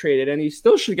going to get traded, and he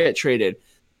still should get traded.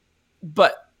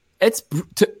 But it's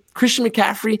Christian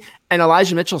McCaffrey and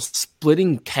Elijah Mitchell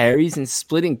splitting carries and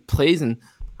splitting plays, and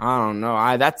I don't know.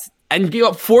 And give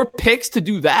up 4 picks to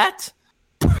do that.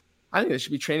 I think they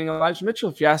should be trading Elijah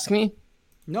Mitchell, if you ask me.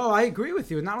 No, I agree with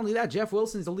you. And not only that, Jeff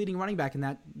Wilson's the leading running back in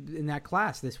that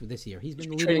class this year. He's been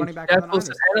the leading running back. Jeff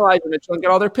Wilson and Elijah Mitchell and get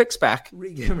all their picks back.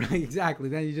 Exactly.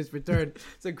 Then you just returned.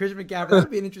 So Christian McCaffrey, that would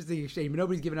be an interesting exchange. But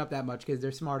nobody's giving up that much because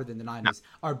they're smarter than the Niners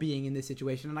are being in this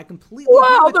situation. And I completely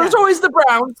agree with there's always the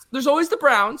Browns. There's always the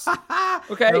Browns.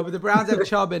 Okay. No, but the Browns have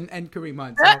Chubb and Kareem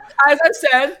Hunt.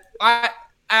 So.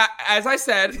 As I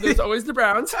said, there's always the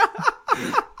Browns.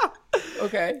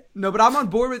 Okay. No, but I'm on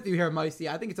board with you here, Meisty.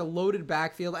 I think it's a loaded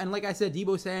backfield. And like I said,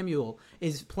 Deebo Samuel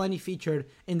is plenty featured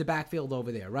in the backfield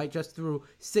over there, right? Just through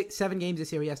 7 games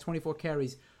this year, he has 24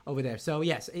 carries over there. So,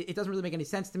 yes, it doesn't really make any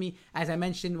sense to me. As I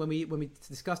mentioned when we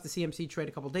discussed the CMC trade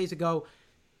a couple of days ago,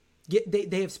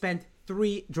 they have spent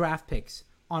 3 draft picks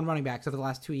on running backs over the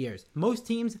last 2 years. Most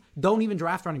teams don't even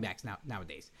draft running backs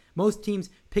nowadays. Most teams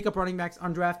pick up running backs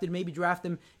undrafted, maybe draft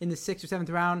them in the 6th or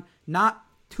 7th round. Not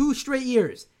 2 straight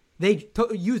years. They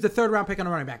used the 3rd round pick on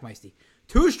a running back, Meisty.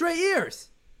 2 straight years.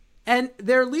 And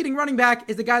their leading running back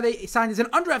is the guy they signed as an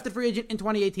undrafted free agent in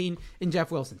 2018 in Jeff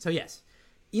Wilson. So, yes,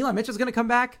 Eli Mitchell's going to come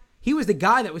back. He was the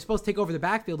guy that was supposed to take over the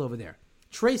backfield over there.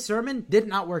 Trey Sermon did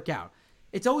not work out.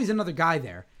 It's always another guy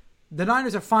there. The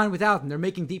Niners are fine without them. They're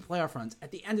making deep playoff runs.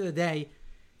 At the end of the day,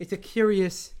 it's a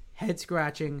curious,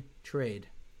 head-scratching trade.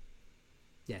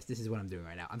 Yes, this is what I'm doing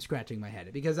right now. I'm scratching my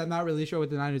head because I'm not really sure what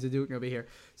the Niners are doing over here.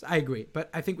 So I agree, but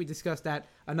I think we discussed that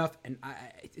enough, and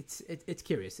it's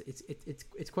curious.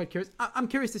 It's quite curious. I'm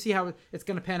curious to see how it's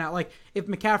going to pan out. Like if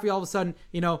McCaffrey all of a sudden,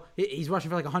 he's rushing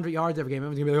for like 100 yards every game,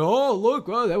 everyone's going to be like, "Oh, look,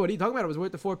 well, what are you talking about? It was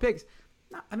worth the 4 picks."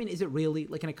 No, I mean, is it really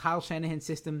like in a Kyle Shanahan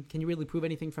system? Can you really prove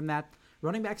anything from that?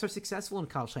 Running backs are successful in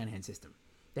Kyle Shanahan's system.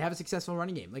 They have a successful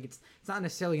running game. Like it's not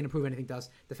necessarily going to prove anything to us.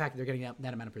 The fact that they're getting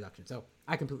that amount of production. So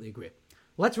I completely agree.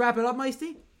 Let's wrap it up,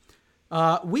 Meisty.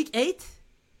 Week 8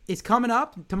 is coming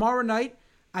up tomorrow night.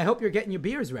 I hope you're getting your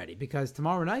beers ready because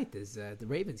tomorrow night is the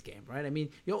Ravens game, right? I mean,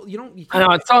 you can't. I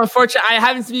know it's so unfortunate. I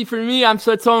haven't to be for me. It's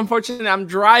so unfortunate. I'm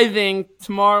driving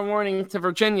tomorrow morning to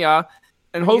Virginia,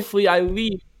 and hopefully I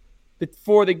leave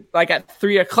before at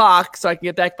 3:00 so I can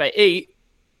get back by 8.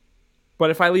 But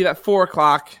if I leave at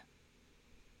 4:00.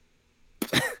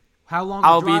 How long?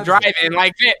 I'll be driving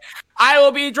like this. I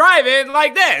will be driving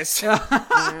like this.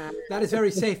 That is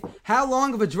very safe. How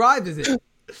long of a drive is it?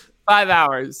 5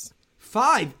 hours.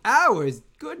 5 hours?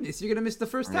 Goodness, you're going to miss the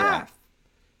first half.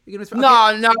 You're gonna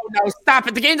miss, No, stop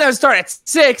it. The game doesn't start at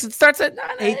 6. It starts at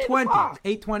 8:20.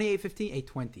 8:20, 8:15,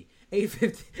 8:20.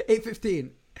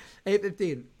 8:15.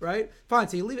 8:15, right? Fine.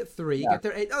 So you leave at 3. Yeah. Get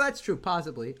there 8. Oh, that's true.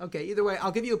 Possibly. Okay. Either way,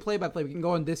 I'll give you a play-by-play. We can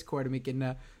go on Discord and we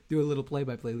can do a little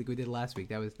play-by-play like we did last week.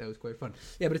 That was quite fun.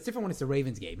 Yeah, but it's different when it's the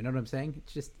Ravens game. You know what I'm saying?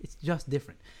 It's just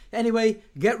different. Anyway,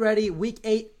 get ready. Week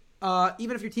 8.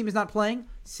 Even if your team is not playing,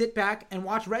 sit back and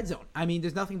watch Red Zone. I mean,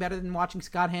 there's nothing better than watching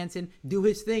Scott Hansen do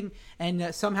his thing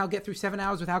and somehow get through 7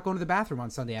 hours without going to the bathroom on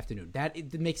Sunday afternoon.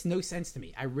 It makes no sense to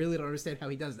me. I really don't understand how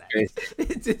he does that.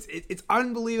 It's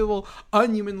unbelievable,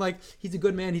 unhuman. Like, he's a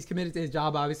good man. He's committed to his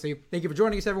job, obviously. Thank you for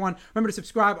joining us, everyone. Remember to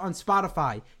subscribe on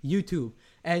Spotify, YouTube,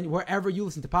 and wherever you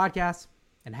listen to podcasts.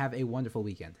 And have a wonderful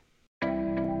weekend.